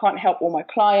that, I can't help all my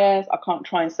clients. I can't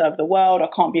try and serve the world. I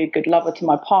can't be a good lover to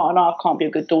my partner. I can't be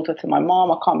a good daughter to my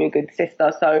mom. I can't be a good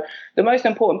sister. So the most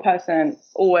important person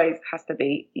always has to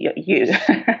be you.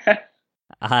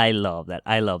 I love that.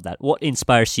 I love that. What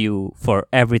inspires you for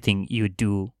everything you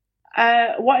do?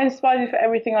 What inspires me for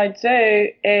everything I do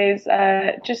is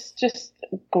just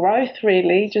growth,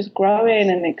 really, just growing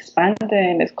and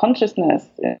expanding. This consciousness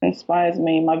inspires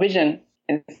me. My vision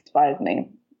inspires me.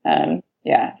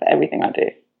 For everything I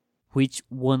do. Which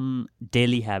one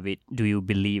daily habit do you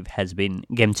believe has been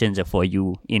game changer for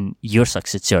you in your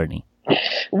success journey?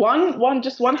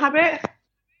 Just one habit.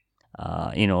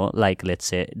 Like let's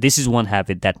say this is one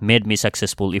habit that made me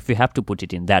successful. If you have to put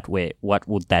it in that way, what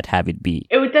would that habit be?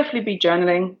 It would definitely be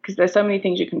journaling, because there's so many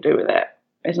things you can do with it.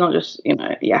 It's not just,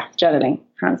 journaling,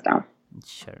 hands down.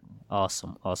 Sure.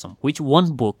 Awesome. Which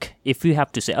one book, if you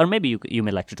have to say, or maybe you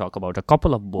may like to talk about a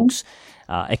couple of books,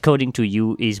 according to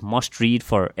you, is must read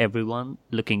for everyone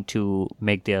looking to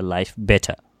make their life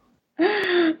better?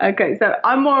 Okay, so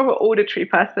I'm more of an auditory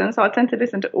person, so I tend to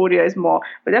listen to audios more.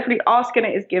 But definitely Asking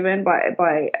It Is Given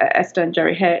by Esther and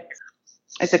Jerry Hicks.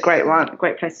 It's a great one, a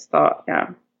great place to start, yeah.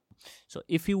 So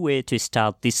if you were to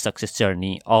start this success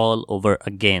journey all over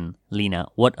again, Lena,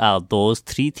 what are those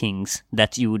 3 things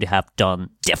that you would have done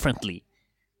differently?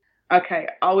 Okay,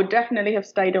 I would definitely have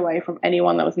stayed away from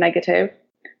anyone that was negative.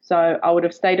 So I would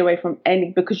have stayed away from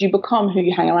because you become who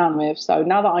you hang around with. So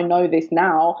now that I know this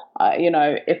now,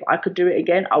 if I could do it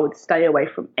again, I would stay away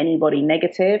from anybody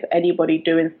negative, anybody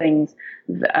doing things,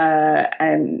 who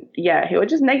are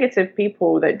just negative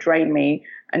people that drain me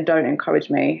and don't encourage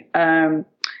me.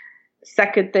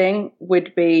 Second thing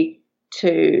would be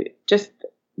to just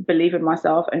believe in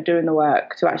myself and doing the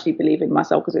work to actually believe in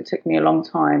myself, because it took me a long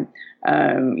time,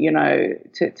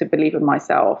 to believe in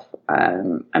myself,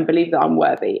 and believe that I'm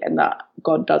worthy and that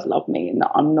God does love me and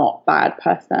that I'm not a bad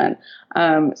person.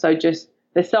 So just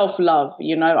the self-love,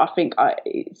 I think I'm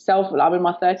in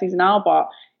my 30s now, but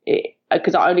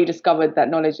because I only discovered that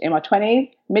knowledge in my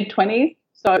mid-20s.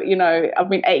 So, I've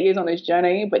been 8 years on this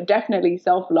journey, but definitely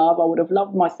self-love. I would have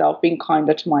loved myself, been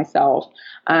kinder to myself,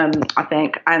 I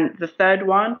think. And the third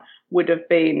one would have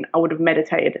been, I would have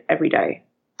meditated every day,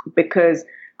 because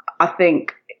I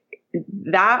think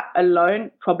that alone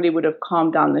probably would have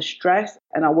calmed down the stress,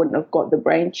 and I wouldn't have got the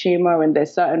brain tumor. And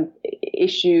there's certain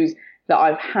issues that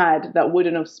I've had that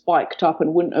wouldn't have spiked up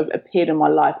and wouldn't have appeared in my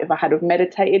life if I had have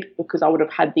meditated, because I would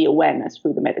have had the awareness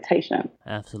through the meditation.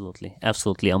 Absolutely.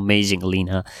 Amazing,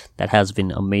 Lena. That has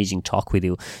been amazing talk with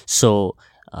you. So,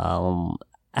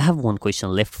 I have one question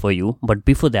left for you, but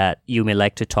before that, you may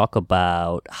like to talk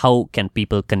about how can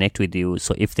people connect with you.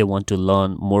 So if they want to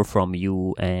learn more from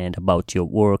you and about your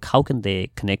work, how can they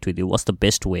connect with you? What's the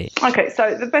best way? Okay,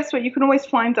 so the best way, you can always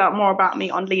find out more about me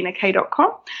on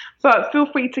lenak.com, but feel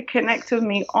free to connect with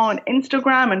me on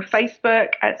Instagram and Facebook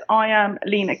at I am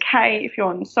Lena K if you're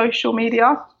on social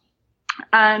media.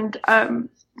 And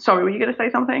sorry, were you going to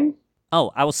say something? Oh,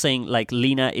 I was saying like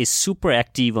Lena is super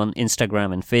active on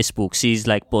Instagram and Facebook. She's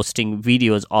like posting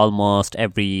videos almost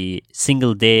every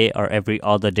single day or every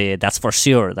other day. That's for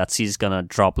sure that she's going to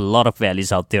drop a lot of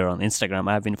values out there on Instagram.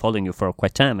 I've been following you for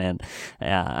quite time and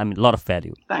a lot of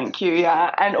value. Thank you.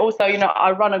 Yeah. And also,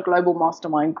 I run a global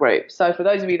mastermind group. So for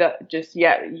those of you that just,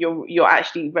 you're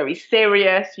actually very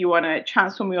serious, you want to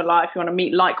transform your life, you want to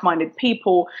meet like-minded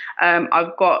people,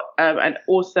 I've got an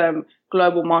awesome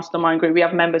global mastermind group. We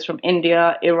have members from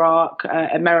India, Iraq,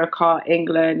 America,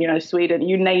 England, Sweden,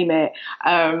 you name it.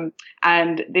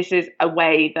 And this is a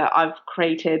way that I've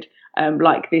created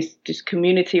like this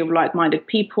community of like-minded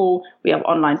people. We have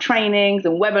online trainings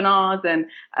and webinars, and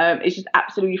it's just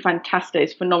absolutely fantastic.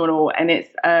 It's phenomenal, and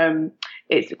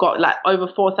it's got like over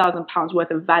 £4,000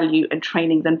 worth of value and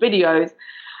trainings and videos,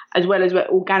 as well as we're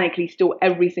organically still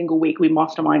every single week we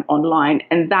mastermind online.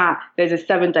 And that there's a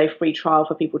 7-day free trial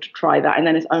for people to try that. And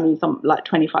then it's only like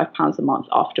 £25 a month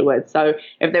afterwards. So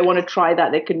if they want to try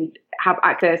that, they can have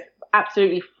access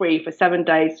absolutely free for 7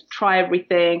 days, try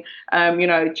everything,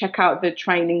 check out the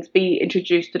trainings, be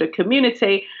introduced to the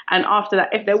community. And after that,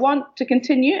 if they want to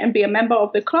continue and be a member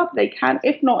of the club, they can.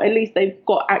 If not, at least they've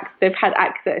had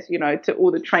access, to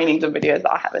all the trainings and videos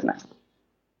that I have in there.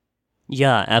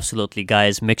 Yeah, absolutely,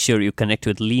 guys. Make sure you connect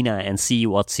with Lena and see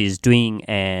what she's doing,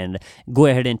 and go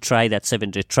ahead and try that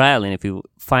 7-day trial. And if you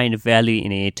find value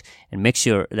in it, and make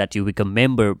sure that you become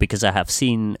member, because I have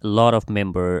seen a lot of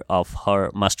member of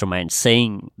her mastermind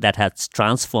saying that has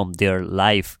transformed their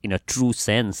life in a true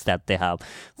sense, that they have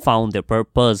found their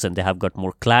purpose and they have got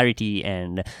more clarity,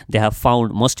 and they have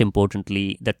found, most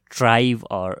importantly, the tribe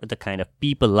or the kind of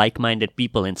people, like-minded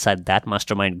people inside that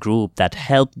mastermind group that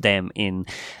help them in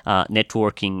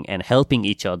networking and helping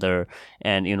each other,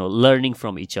 and learning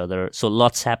from each other. So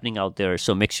lots happening out there,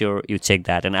 so make sure you check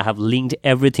that. And I have linked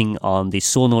everything on the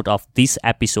show note of this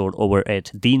episode over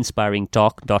at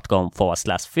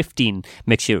theinspiringtalk.com/15.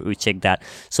 Make sure you check that.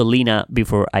 So Lena,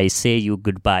 before I say you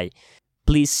goodbye,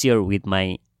 please share with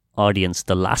my audience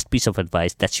the last piece of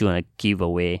advice that you want to give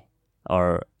away,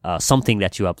 or something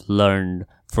that you have learned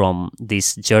from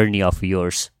this journey of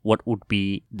yours. What would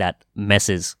be that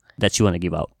message that you want to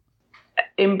give out?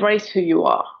 Embrace who you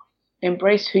are.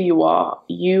 Embrace who you are.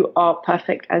 You are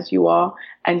perfect as you are,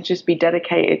 and just be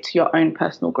dedicated to your own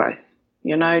personal growth.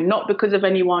 Not because of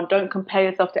anyone. Don't compare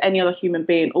yourself to any other human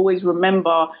being. Always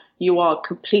remember you are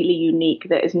completely unique.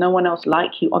 There is no one else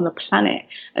like you on the planet.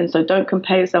 And so don't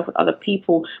compare yourself with other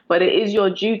people. But it is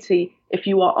your duty, if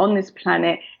you are on this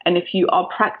planet and if you are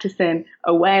practicing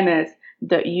awareness,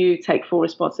 that you take full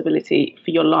responsibility for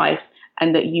your life,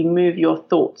 and that you move your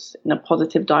thoughts in a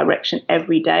positive direction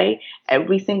every day,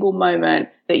 every single moment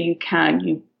that you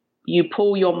can. You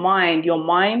pull your mind,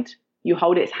 you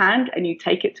hold its hand and you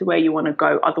take it to where you want to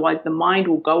go. Otherwise, the mind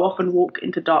will go off and walk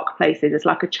into dark places. It's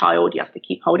like a child. You have to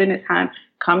keep holding its hand.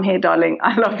 Come here, darling.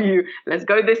 I love you. Let's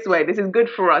go this way. This is good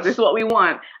for us. This is what we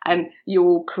want. And you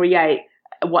will create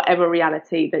whatever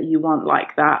reality that you want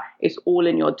like that. It's all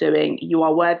in your doing. You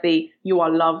are worthy. You are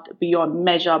loved beyond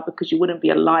measure, because you wouldn't be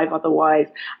alive otherwise.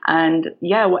 And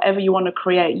yeah, whatever you want to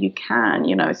create, you can.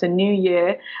 It's a new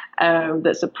year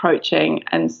that's approaching.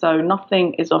 And so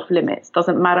nothing is off limits.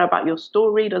 Doesn't matter about your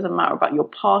story. Doesn't matter about your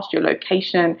past, your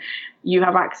location. You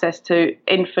have access to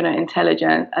infinite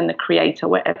intelligence and the creator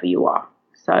wherever you are.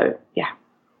 So yeah.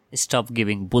 Stop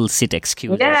giving bullshit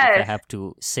excuses, yes. If I have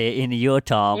to say in your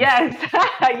term. Yes.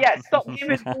 Yes. Stop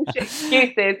giving bullshit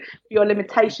excuses for your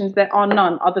limitations. There are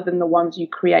none other than the ones you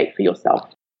create for yourself.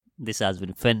 This has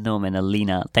been phenomenal,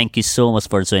 Lena. Thank you so much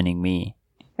for joining me.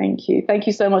 Thank you. Thank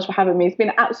you so much for having me. It's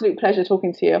been an absolute pleasure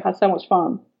talking to you. I've had so much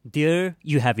fun. There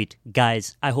you have it,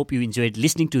 guys. I hope you enjoyed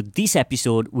listening to this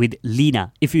episode with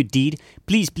Lena. If you did,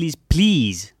 please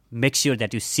make sure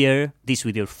that you share this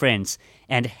with your friends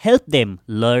and help them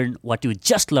learn what you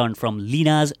just learned from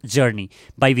Lena's journey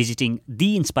by visiting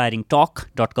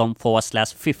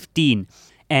theinspiringtalk.com/15.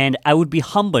 And I would be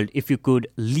humbled if you could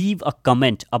leave a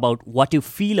comment about what you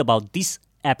feel about this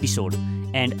episode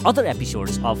and other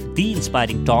episodes of The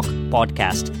Inspiring Talk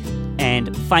podcast.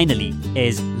 And finally,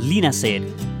 as Lena said,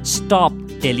 stop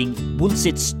telling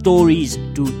bullshit stories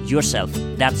to yourself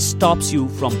that stops you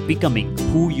from becoming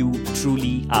who you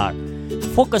truly are.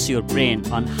 Focus your brain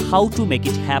on how to make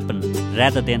it happen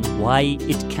rather than why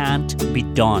it can't be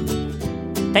done.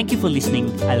 Thank you for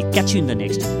listening. I'll catch you in the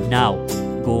next. Now,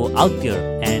 go out there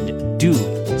and do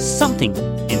something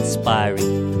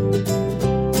inspiring.